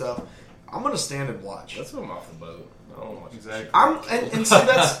candles and stuff, I'm going to stand and watch. That's when I'm off the boat. I don't watch exactly. And see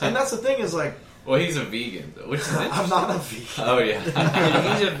that's the thing is like. Well, he's a vegan, which is I'm not a vegan. Oh yeah,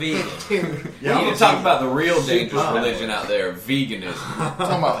 he's a vegan. Yeah, you need to talk about the real dangerous religion out there, veganism.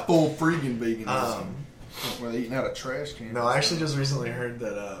 Talking about full freaking veganism, where they're eating out of trash cans. No, I actually just recently heard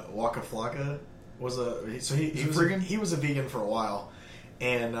that Waka Flocka was he was a vegan for a while,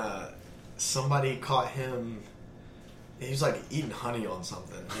 and somebody caught him. He was like eating honey on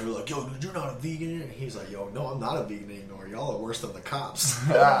something. They were like, "Yo, you're not a vegan." And he's like, "Yo, no, I'm not a vegan anymore. Y'all are worse than the cops."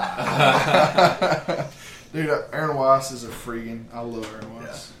 Dude, Aaron Weiss is a freaking. I love Aaron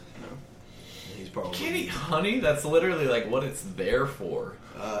Weiss. Yeah. He's probably. Can't eat honey. That's literally like what it's there for.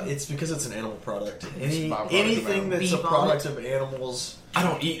 It's because it's an animal product. Anything Anything that's a product of animals. I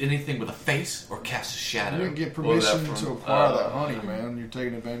don't eat anything with a face or cast a shadow. You didn't get permission to acquire that honey, man. You're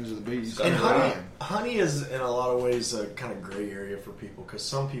taking advantage of the bees. And honey is in a lot of ways a kind of gray area for people because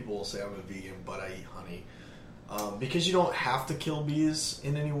some people will say I'm a vegan, but I eat honey. because you don't have to kill bees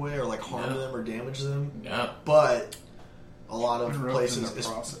in any way or like harm them or damage them. No. But a lot of places,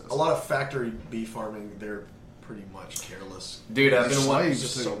 process. a lot of factory bee farming, they're pretty much careless. Dude, I've been wanting.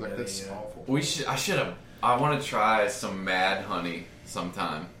 So many, that's yeah. awful. I want to try some mad honey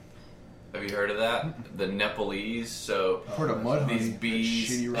sometime. Have you heard of that? The Nepalese. So I've heard of mud honey. these bees,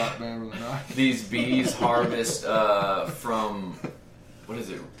 Shitty rock band really nice. these bees harvest from what is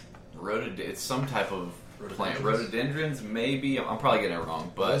it? It's some type of plant. Rhododendrons, maybe. I'm probably getting it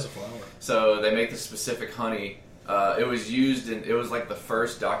wrong, but It's a flower. so they make this specific honey. It was used in. It was like the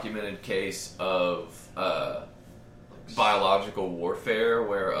first documented case of biological warfare,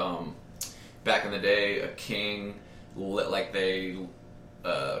 where back in the day, a king they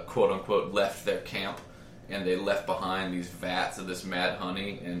quote unquote left their camp, and they left behind these vats of this mad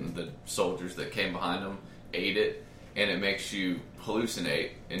honey, and the soldiers that came behind them ate it, and it makes you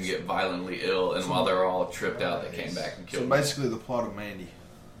hallucinate and get violently ill. And while they're all tripped out, they came back and killed So them. basically, the plot of Mandy.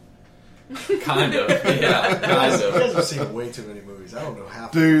 Kind of, yeah, kind You guys of. have seen way too many movies. I don't know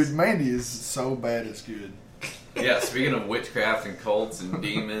half. Dude, of these. Mandy is so bad it's good. Yeah, speaking of witchcraft and cults and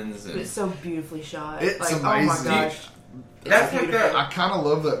demons, But and it's so beautifully shot. It's like, oh my amazing. gosh. That's It's like beautiful. I kind of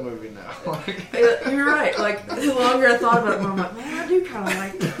love that movie now. You're right. Like, the longer I thought about it, the more I'm like, man, I do kind of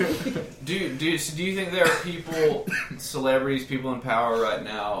like that. do you think there are people, celebrities, people in power right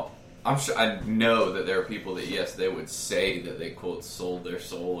now? I'm sure I know that there are people that yes, they would say that they quote sold their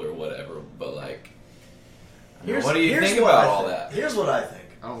soul or whatever, but like, what do you think what about I all think. that? Here's what I think.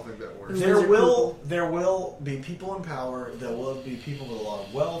 I don't think that works. There There will be people in power. There will be people with a lot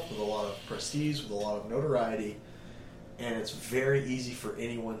of wealth, with a lot of prestige, with a lot of notoriety, and it's very easy for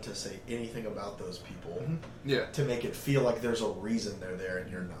anyone to say anything about those people Yeah. to make it feel like there's a reason they're there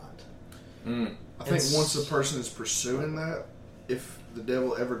and you're not. I think once a person is pursuing that, if the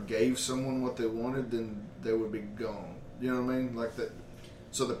devil ever gave someone what they wanted, then they would be gone. You know what I mean? Like that.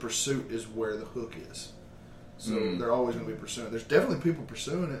 So the pursuit is where the hook is. So they're always going to be pursuing it. There's definitely people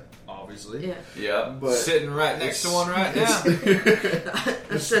pursuing it, obviously. Yeah. Yeah, But sitting right next to one right now.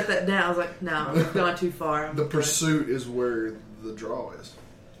 I set that down. I was like, no, we've gone too far. I'm The good. pursuit is where the draw is.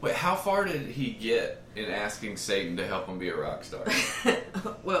 Wait, how far did he get in asking Satan to help him be a rock star?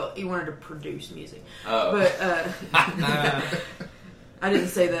 Well, he wanted to produce music. Oh. But I didn't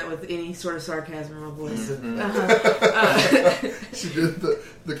say that with any sort of sarcasm in my voice. She did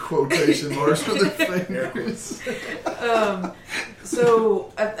the quotation marks with her fingers.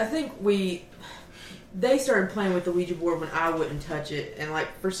 So I think they started playing with the Ouija board when I wouldn't touch it, and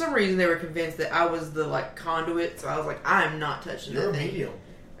like for some reason they were convinced that I was the like conduit. So I was like, I am not touching You're that a thing. medium.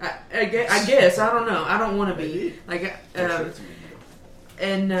 I guess I don't know. I don't want to be Maybe. like. Sure,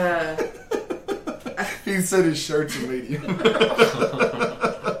 And He said his shirt's a medium.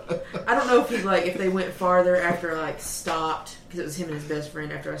 I don't know if they went farther after I like stopped, because it was him and his best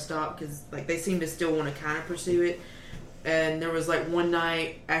friend after I stopped, because like they seemed to still want to kind of pursue it. And there was like one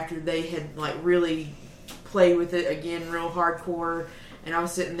night after they had like really played with it again real hardcore, and I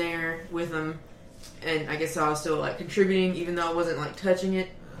was sitting there with them, and I guess I was still like contributing even though I wasn't like touching it.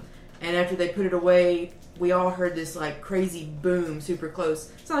 And after they put it away, we all heard this like crazy boom super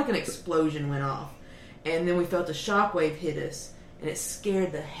close. It's not like an explosion went off. And then we felt a shockwave hit us, and it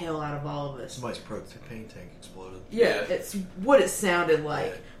scared the hell out of all of us. Somebody's propane tank exploded. Yeah, it's what it sounded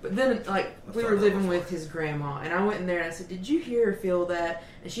like. Yeah. But then, like, we felt were that living before. with his grandma, and I went in there and I said, "Did you hear or feel that?"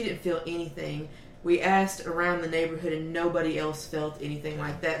 And she didn't feel anything. We asked around the neighborhood, and nobody else felt anything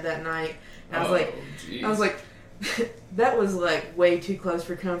like that night. And I was like, that was like way too close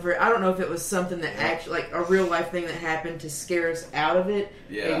for comfort. I don't know if it was something that actually, like a real life thing that happened to scare us out of it.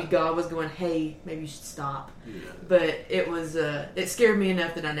 Yeah. Maybe God was going, "Hey, maybe you should stop." Yeah. But it was, it scared me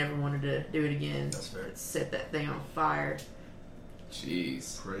enough that I never wanted to do it again. That's fair. It set that thing on fire.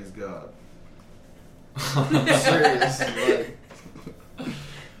 Jeez. Praise God. Serious. Like,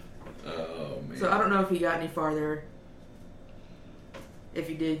 Oh man. So I don't know if he got any farther. If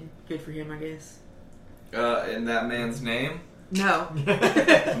he did, good for him, I guess. In that man's name? No. No.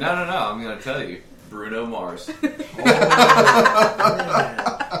 I'm gonna tell you, Bruno Mars.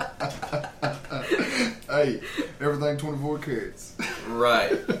 hey, everything 24 carats.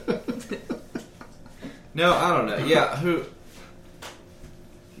 Right. No, I don't know. Yeah, who?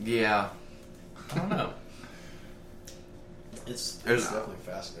 Yeah, I don't know. It's There's- definitely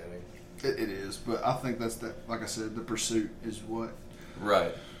fascinating. It is, but I think that's that. Like I said, the pursuit is what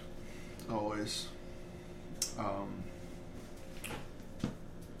Right. always.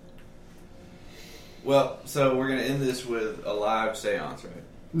 Well, so we're gonna end this with a live seance, right?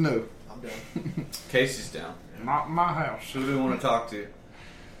 No, I'm down. Kasey's down. not my house. Who do we want to talk to?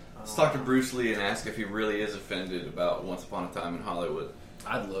 Let's talk to Bruce Lee and ask if he really is offended about Once Upon a Time in Hollywood.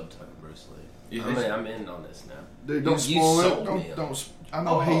 I'd love to talk to Bruce Lee. I'm in on this now. Dude, don't spoil it. Don't. I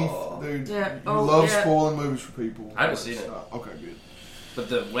know Heath, dude. Yeah. You love spoiling movies for people. I haven't seen it. Okay, good. But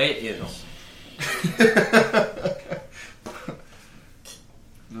the way it ends.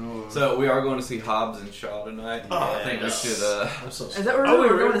 No. So we are going to see Hobbs and Shaw tonight. I think we should. Is that what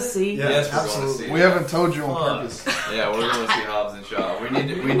we're going to see? Yeah, yes, we're absolutely. going to see. We haven't told you on purpose. Yeah, we're going to see Hobbs and Shaw. We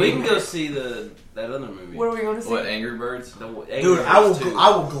can go see that other movie. What are we going to see? What, Angry Birds? Dude, I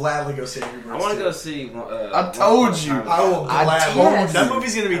will gladly go see Angry Birds. I want to go see. I told you. I will gladly. Yes. That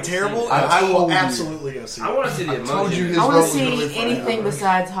movie's gonna be terrible, and I will absolutely go see it. I want to see the emoji. I want to I want to see anything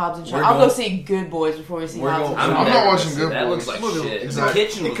besides Hobbs and Shaw. I'll go see Good Boys before we see Hobbs and Shaw. I'm not watching Good That Boys. looks like shit. Exactly. The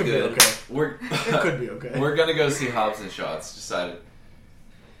kitchen was It could be good. okay. It could be okay. We're going to go see Hobbs and Shaw. It's decided.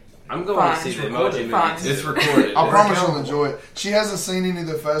 I'm going Fine. to see the It's emoji recorded. movie. Fine. It's recorded. I promise you'll enjoy it. She hasn't seen any of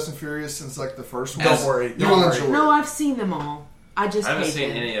the Fast and Furious since like the first one. Don't worry. You will enjoy No, it. I've seen them all. I just I haven't hate seen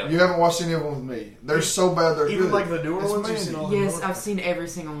them. any of them. You haven't watched any of them with me. They're so bad they're Even good. like the newer It's ones, you've seen all the Yes, newer- I've seen every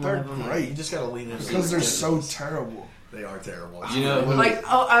single one They're of them. great. You just gotta lean into Because it. they're so terrible. They are terrible. You know, Like, Can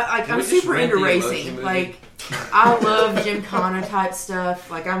I'm we just super rent into the Emoji racing. Movie? Like, I love Gymkhana type stuff.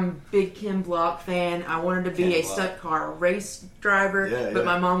 Like, I'm a big Ken Block fan. I wanted to be Ken a Block. stunt car race driver, Yeah, but yeah.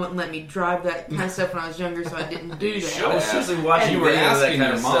 my mom wouldn't let me drive that kind of stuff when I was younger, so I didn't do You that. should I was have. seriously watching You you were into that asking kind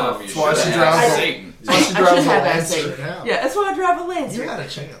your of mom. stuff. You That's why should she have drives asked a- Satan. That's why she I drives should have a that Lancer Satan. now. Yeah, that's why I drive a Lancer. You had a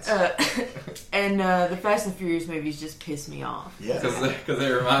chance. And the Fast and Furious movies just piss me off. Yeah. Because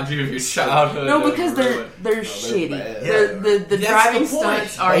they remind you of your childhood. No, because they're ruined. shitty. bad. The That's driving the point.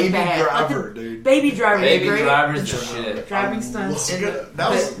 stunts are Baby bad. Driver, Like dude. Baby Driver, Baby great. Driver's The the shit. driving stunts. That and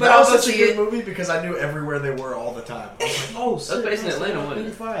was, but that I'll was go such a see good it. movie because I knew everywhere they were all the time. I was like, oh, That's based in Atlanta, wasn't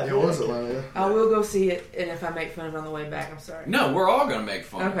it? It was Atlanta, yeah. I will go see it, and if I make fun of it on the way back, I'm sorry. No, we're all going to make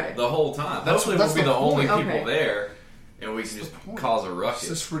fun Okay. the whole time. That's- Hopefully that's we'll be the the only point. people Okay. there, and we can just cause a It's ruckus.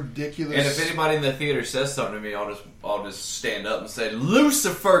 just ridiculous. And if anybody in the theater says something to me, I'll just stand up and say,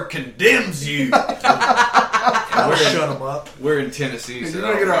 "Lucifer condemns you." I'll shut them up. We're in Tennessee, Dude, so you're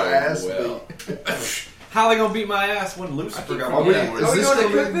gonna get our ass beat. How they gonna beat my ass when Lucifer got Are my we- ass? is Are we this going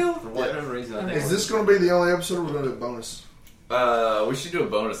to gonna be- Cookville? For whatever reason, I think. Is this going to be the only episode, or we're going to do a bonus? We should do a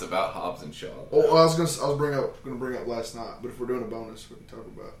bonus about Hobbs and Shaw. Oh, I was going to bring up last night, but if we're doing a bonus, we can talk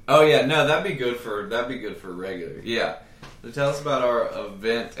about it. Oh yeah, no, that'd be good for regular. Yeah. So tell us about our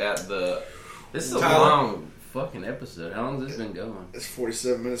event at the. This is a Tylor. long fucking episode. How long has this been going? It's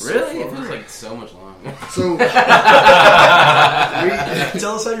 47 minutes. Really? So It far. feels like so much longer. So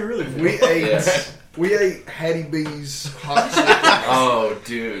Tell us how you really feel. we ate Hattie B's hot chicken. Oh,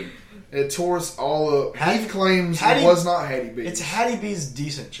 dude. It tore us all up. Hattie- Heath claims Hattie- it was not Hattie B's. It's Hattie B's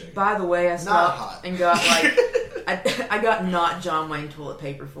decent chicken. By the way, I stopped hot. and got I got not John Wayne toilet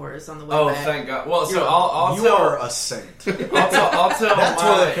paper for us on the way Oh, back. thank God. Well, so I'll You tell. are a saint. I'll tell That my.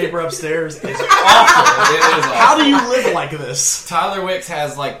 toilet paper upstairs is awful. It is awful. How do you live like this? Tyler Wicks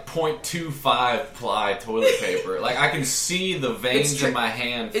has like 0.25 ply toilet paper. Like I can see the veins in my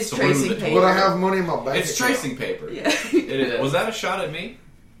hand it's through tracing the paper. But I have money in my bank. It's account. tracing paper. Yeah. It is. Was that a shot at me?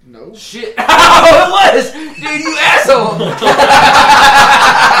 No. Shit. Oh, it was! Dude, you asshole!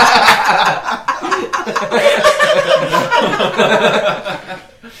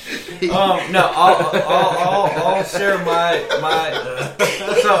 No, I'll share my.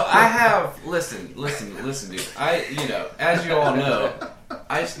 So I have listen, dude. As you all know,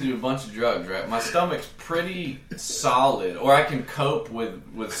 I used to do a bunch of drugs, right? My stomach's pretty solid, or I can cope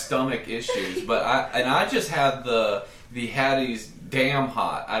with stomach issues. But I just had the Hattie's damn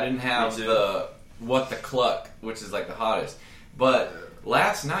hot. I didn't have the what the cluck, which is like the hottest. But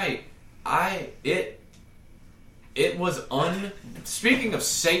last night, it was Speaking of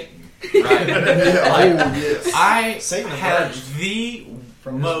Satan, right? Yes. I Satan had emerged the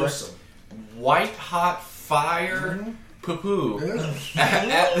from his most rectum. white hot fire poo-poo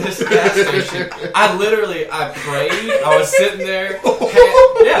at this gas station. I prayed. I was sitting there.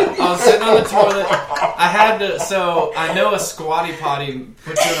 I was sitting on the toilet. I had to. So I know a squatty potty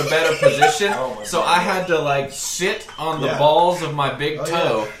puts you in a better position. So I had to like sit on the balls of my big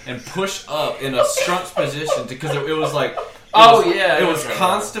toe and push up in a scrunch position because it was like. It was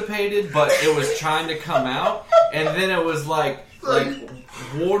constipated, but it was trying to come out, and then it was like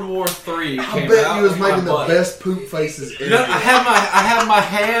World War III came out. I bet you was of my making the butt. best poop faces ever. No, I had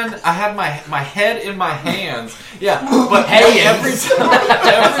my head in my hands. Yeah, but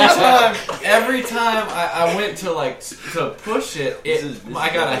every time I went to push it, I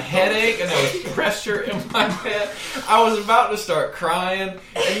got a headache and there was pressure in my head. I was about to start crying,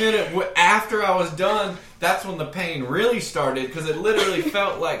 and then after I was done, that's when the pain really started because it literally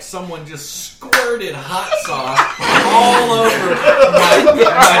felt like someone just squirted hot sauce all over my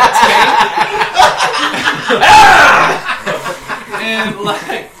tank. And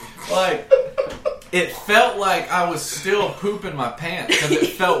like it felt like I was still pooping my pants because it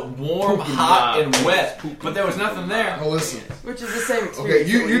felt warm, hot, and wet, but there was nothing there. Now listen. Which is the same experience. Okay,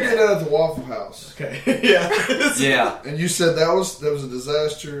 you did that at the Waffle House. Okay, yeah. Yeah. And you said that was a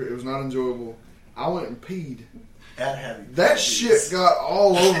disaster. It was not enjoyable. I went and peed. At heavy. That shit got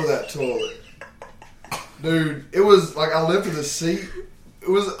all over that toilet. Dude, it was like I lifted the seat. It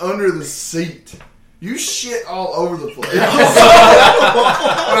was under the seat. You shit all over the place.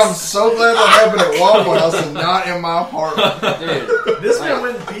 But I'm so glad that happened at Waffle House and not in my apartment. Dude, this man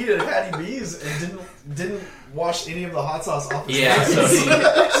went and peed at Patty B's and didn't wash any of the hot sauce off his hands.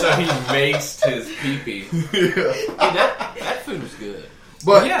 So he maced his pee-pee. Yeah. Hey, that food was good.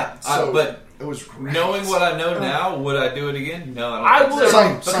 But yeah, but it was great. Knowing what I know now, would I do it again? No, I I don't would,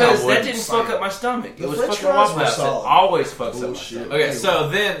 Same, because same. that didn't fuck up my stomach. It was French fucking fries Waffle were House. It solid. always fucks up my Bullshit. stomach. Okay, so I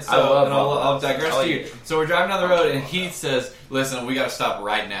love and I'll Waffle digress House. to you. So we're driving down the road, and Heath says, "Listen, we got to stop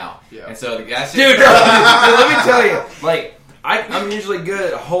right now." Yeah. And so the gas Dude, station, let me tell you, like, I'm usually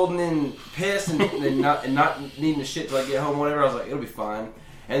good at holding in piss and not needing to shit till I get home, whatever. I was like, it'll be fine.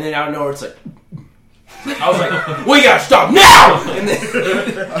 And then out of nowhere, it's like, I was like, we gotta stop now! And then,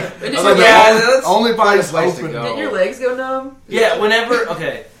 It just I mean, like, only place place to open. go. did your legs go numb? yeah, whenever,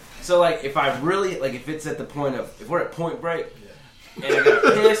 okay. So, like, if I really, like, if it's at the point of, if we're at point break, and I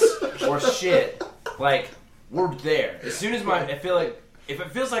gotta piss or shit, like, we're there. As soon as I feel like, if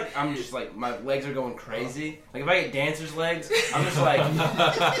it feels like I'm just like my legs are going crazy, like if I get dancer's legs, I'm just like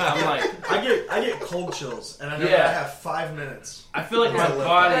I'm like I get cold chills, and I know Yeah. I have 5 minutes. I feel like my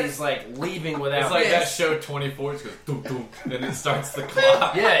body's like leaving without. it's like Yes. that show 24. It just goes doom doom, and it starts the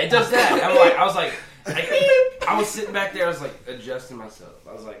clock. Yeah, it does that. I was like, I was sitting back there, I was like adjusting myself.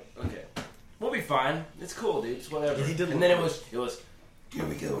 I was like, okay, we'll be fine. It's cool, dude. It's whatever. Yeah, he did and look then good. it was. Here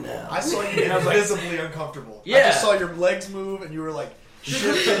we go now. I saw you And I was like, visibly uncomfortable. Yeah. I just saw your legs move, and you were like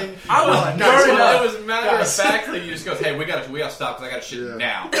shifting. I was Like, No, burning up. it was matter of factly. You just goes, "Hey, we gotta stop because I gotta shit Yeah.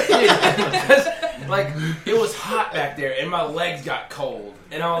 now." Because, like, it was hot back there, and my legs got cold,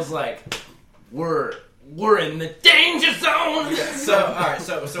 and I was like, "We're in the danger zone." So all right,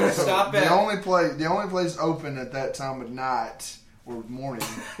 so we stop The at only place open at that time of night or morning.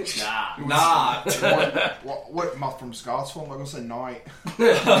 not. What? Am I from Scottsville? I'm not gonna say night.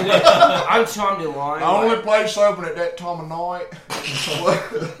 I'm charmed in line. The only place open at that time of night.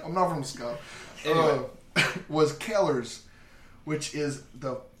 I'm not from Scott. Anyway. Was Keller's, which is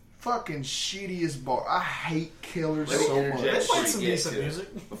the fucking shittiest bar. I hate Keller's Let me so interject. They much. played Before some you get decent to it.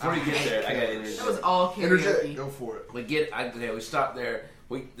 music. Before you get there, I got to That was all Interject. karaoke. Go for it. we stopped there.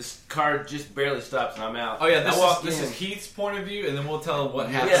 This car just barely stops, and I'm out. Oh yeah, I walked this in. is Heath's point of view, and then we'll tell what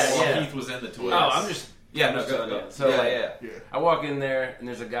happened Yeah, while yeah. Heath was in the toilet. Oh, I'm just. Yeah, no, I'm just go. telling you. So So, yeah. Yeah. I walk in there, and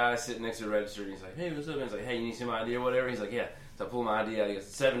there's a guy sitting next to the register, and he's like, "Hey, what's up?" And he's like, "Hey, you need to see my ID or whatever?" He's like, "Yeah." So I pull my ID out. He goes,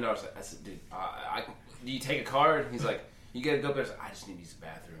 $7. I said, "Dude, do you take a card?" He's like, "You gotta go up there." I was like, "I just need to use the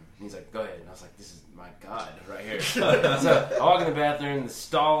bathroom." And he's like, "Go ahead." And I was like, "This is my God, right here." So I walk in the bathroom. The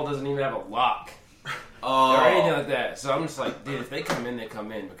stall doesn't even have a lock or anything like that. So I'm just like, dude, if they come in, they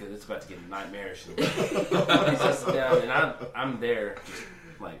come in because it's about to get nightmarish. And he sits down, and I'm there,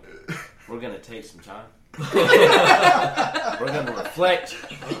 just like, we're gonna take some time. We're gonna reflect.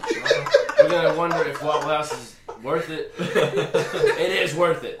 We're gonna wonder if Waffle House is worth it. It is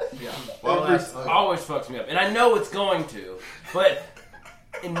worth it. Yeah. Waffle House always fucks me up, and I know it's going to. But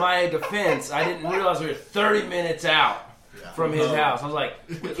in my defense, I didn't realize we were 30 minutes out from his house. I was like,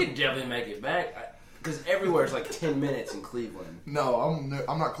 we can definitely make it back. Because everywhere is like 10 minutes in Cleveland. No,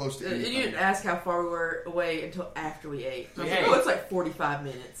 I'm not close to You anything. didn't ask how far we were away until after we ate. So I was like, Yeah. oh, it's like 45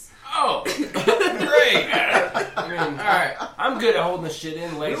 minutes. Oh, great! I mean, all right, I'm good at holding the shit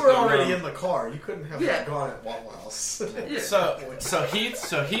in. We Legs were go already numb. in the car. You couldn't have Yeah. gone at Waffle House. So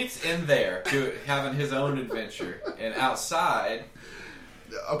Heath's in there having his own adventure, and outside.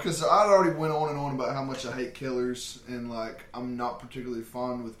 Okay, so I already went on and on about how much I hate Killers, and like I'm not particularly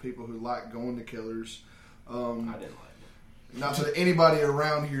fond with people who like going to Killers. I didn't like it. Not that anybody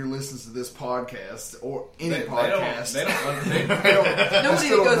around here listens to this podcast or any podcast. They don't. Nobody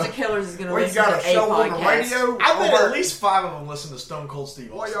that goes to Killers is going to Well, you listen got to a a show on the podcast. radio. I bet over- at least 5 of them listen to Stone Cold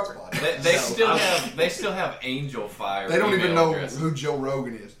Steve Why Austin's y'all- podcast. They still have Angel Fire. They don't even email know addresses. who Joe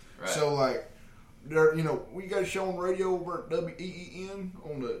Rogan is. Right. So like, they're, we got a show on radio over at WEEN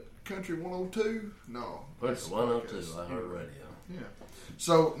on the Country 102. No, What's 102? I heard radio. yeah.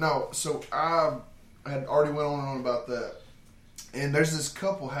 So I had already went on and on about that. And there's this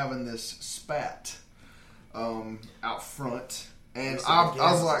couple having this spat out front. And I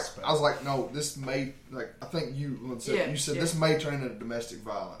was like, no, this may, like, I think you said this may turn into domestic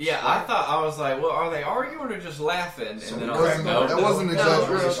violence. Yeah, like, I was like, well, are they arguing or just laughing? And then I was like, that wasn't an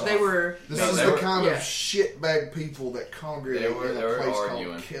exaggeration. They were. This is the kind of shitbag people that congregate in a place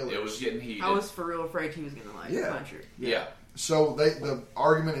arguing. called Killers. It was getting heated. I was for real afraid he was gonna punch her. Yeah. So the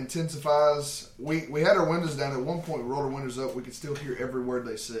argument intensifies. We had our windows down. At one point, we rolled our windows up. We could still hear every word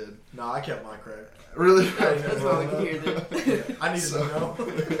they said. No, I kept mine cracked. Really? That's why we could hear them. Yeah, I needed to know.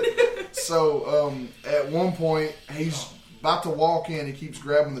 So at one point, he's about to walk in. He keeps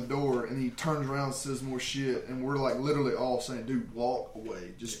grabbing the door, and he turns around and says more shit. And we're like literally all saying, "Dude, walk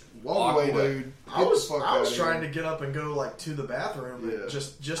away. Just walk away, dude." I was trying to get up and go like to the bathroom,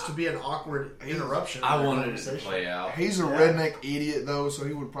 just to be an awkward interruption. I wanted it to play out. He's a redneck idiot though, so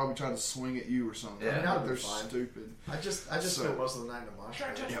he would probably try to swing at you or something. Yeah, I mean, they're stupid. I just spent most of the night in the mosh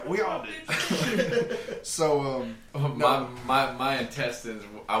pit. Yeah, we all did. So my intestines,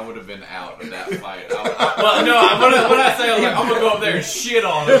 I would have been out of that fight. Well, no, when I say I'm gonna go up there and shit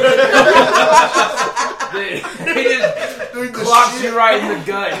on him, he just clocks you right in the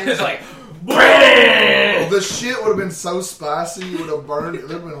gut. And it's like, BAM! The shit would have been so spicy, it would have burned. It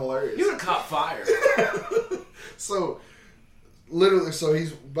would have been hilarious. You would have caught fire. So, literally,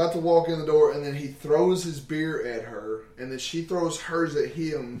 he's about to walk in the door, and then he throws his beer at her, and then she throws hers at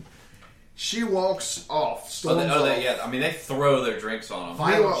him. She walks off. Storms off. I mean, they throw their drinks on him.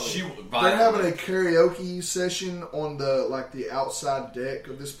 They're having a karaoke session on the outside deck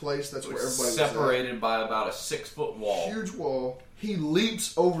of this place. That's where everybody was separated by about a 6-foot wall. Huge wall. He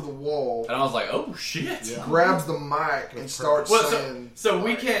leaps over the wall. And I was like, oh shit. Yeah. Grabs the mic and starts saying... So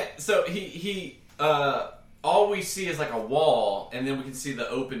we can't... So he all we see is like a wall, and then we can see the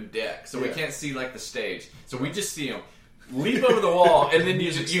open deck. So we can't see like the stage. So we just see him leap over the wall, and then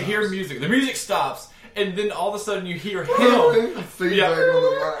you hear music. The music stops, and then all of a sudden you hear him on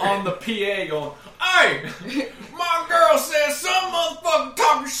the PA going, "Hey, my girl says some motherfucker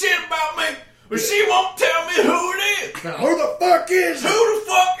talking shit about me, but she won't tell me who it is. Now, who the fuck is it? Who the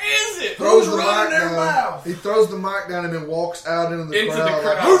fuck is it? Throws the mic down. He throws the mic down and then walks out into the crowd.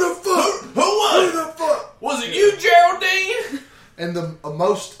 Like, who the fuck? Who was it? Who the fuck? Was it you, Geraldine?" And the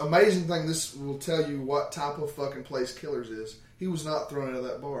most amazing thing, this will tell you what type of fucking place Killers is. He was not thrown out of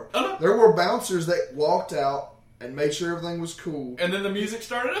that bar. There were bouncers that walked out and made sure everything was cool. And then the music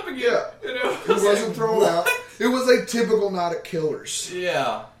started up again. Yeah. He wasn't thrown out. It was a typical night at Killers.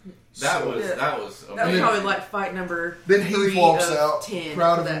 Yeah. That was amazing. That was probably like fight number Then Heath walks out, 10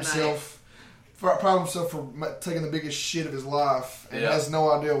 proud of himself. Proud of himself for taking the biggest shit of his life and has no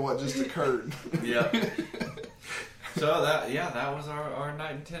idea what just occurred. Yeah. So that was our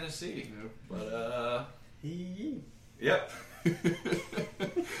night in Tennessee. But yep.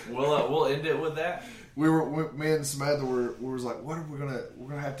 We'll end it with that. Me and Samantha was like, what are we're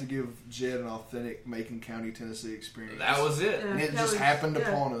gonna have to give Jed an authentic Macon County, Tennessee experience. That was it. And it just happened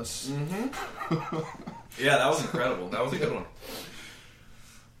upon us. Mm-hmm. Yeah, that was incredible. That was a good one.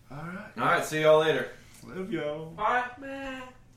 All right. See y'all later. Love y'all. Bye. Bye.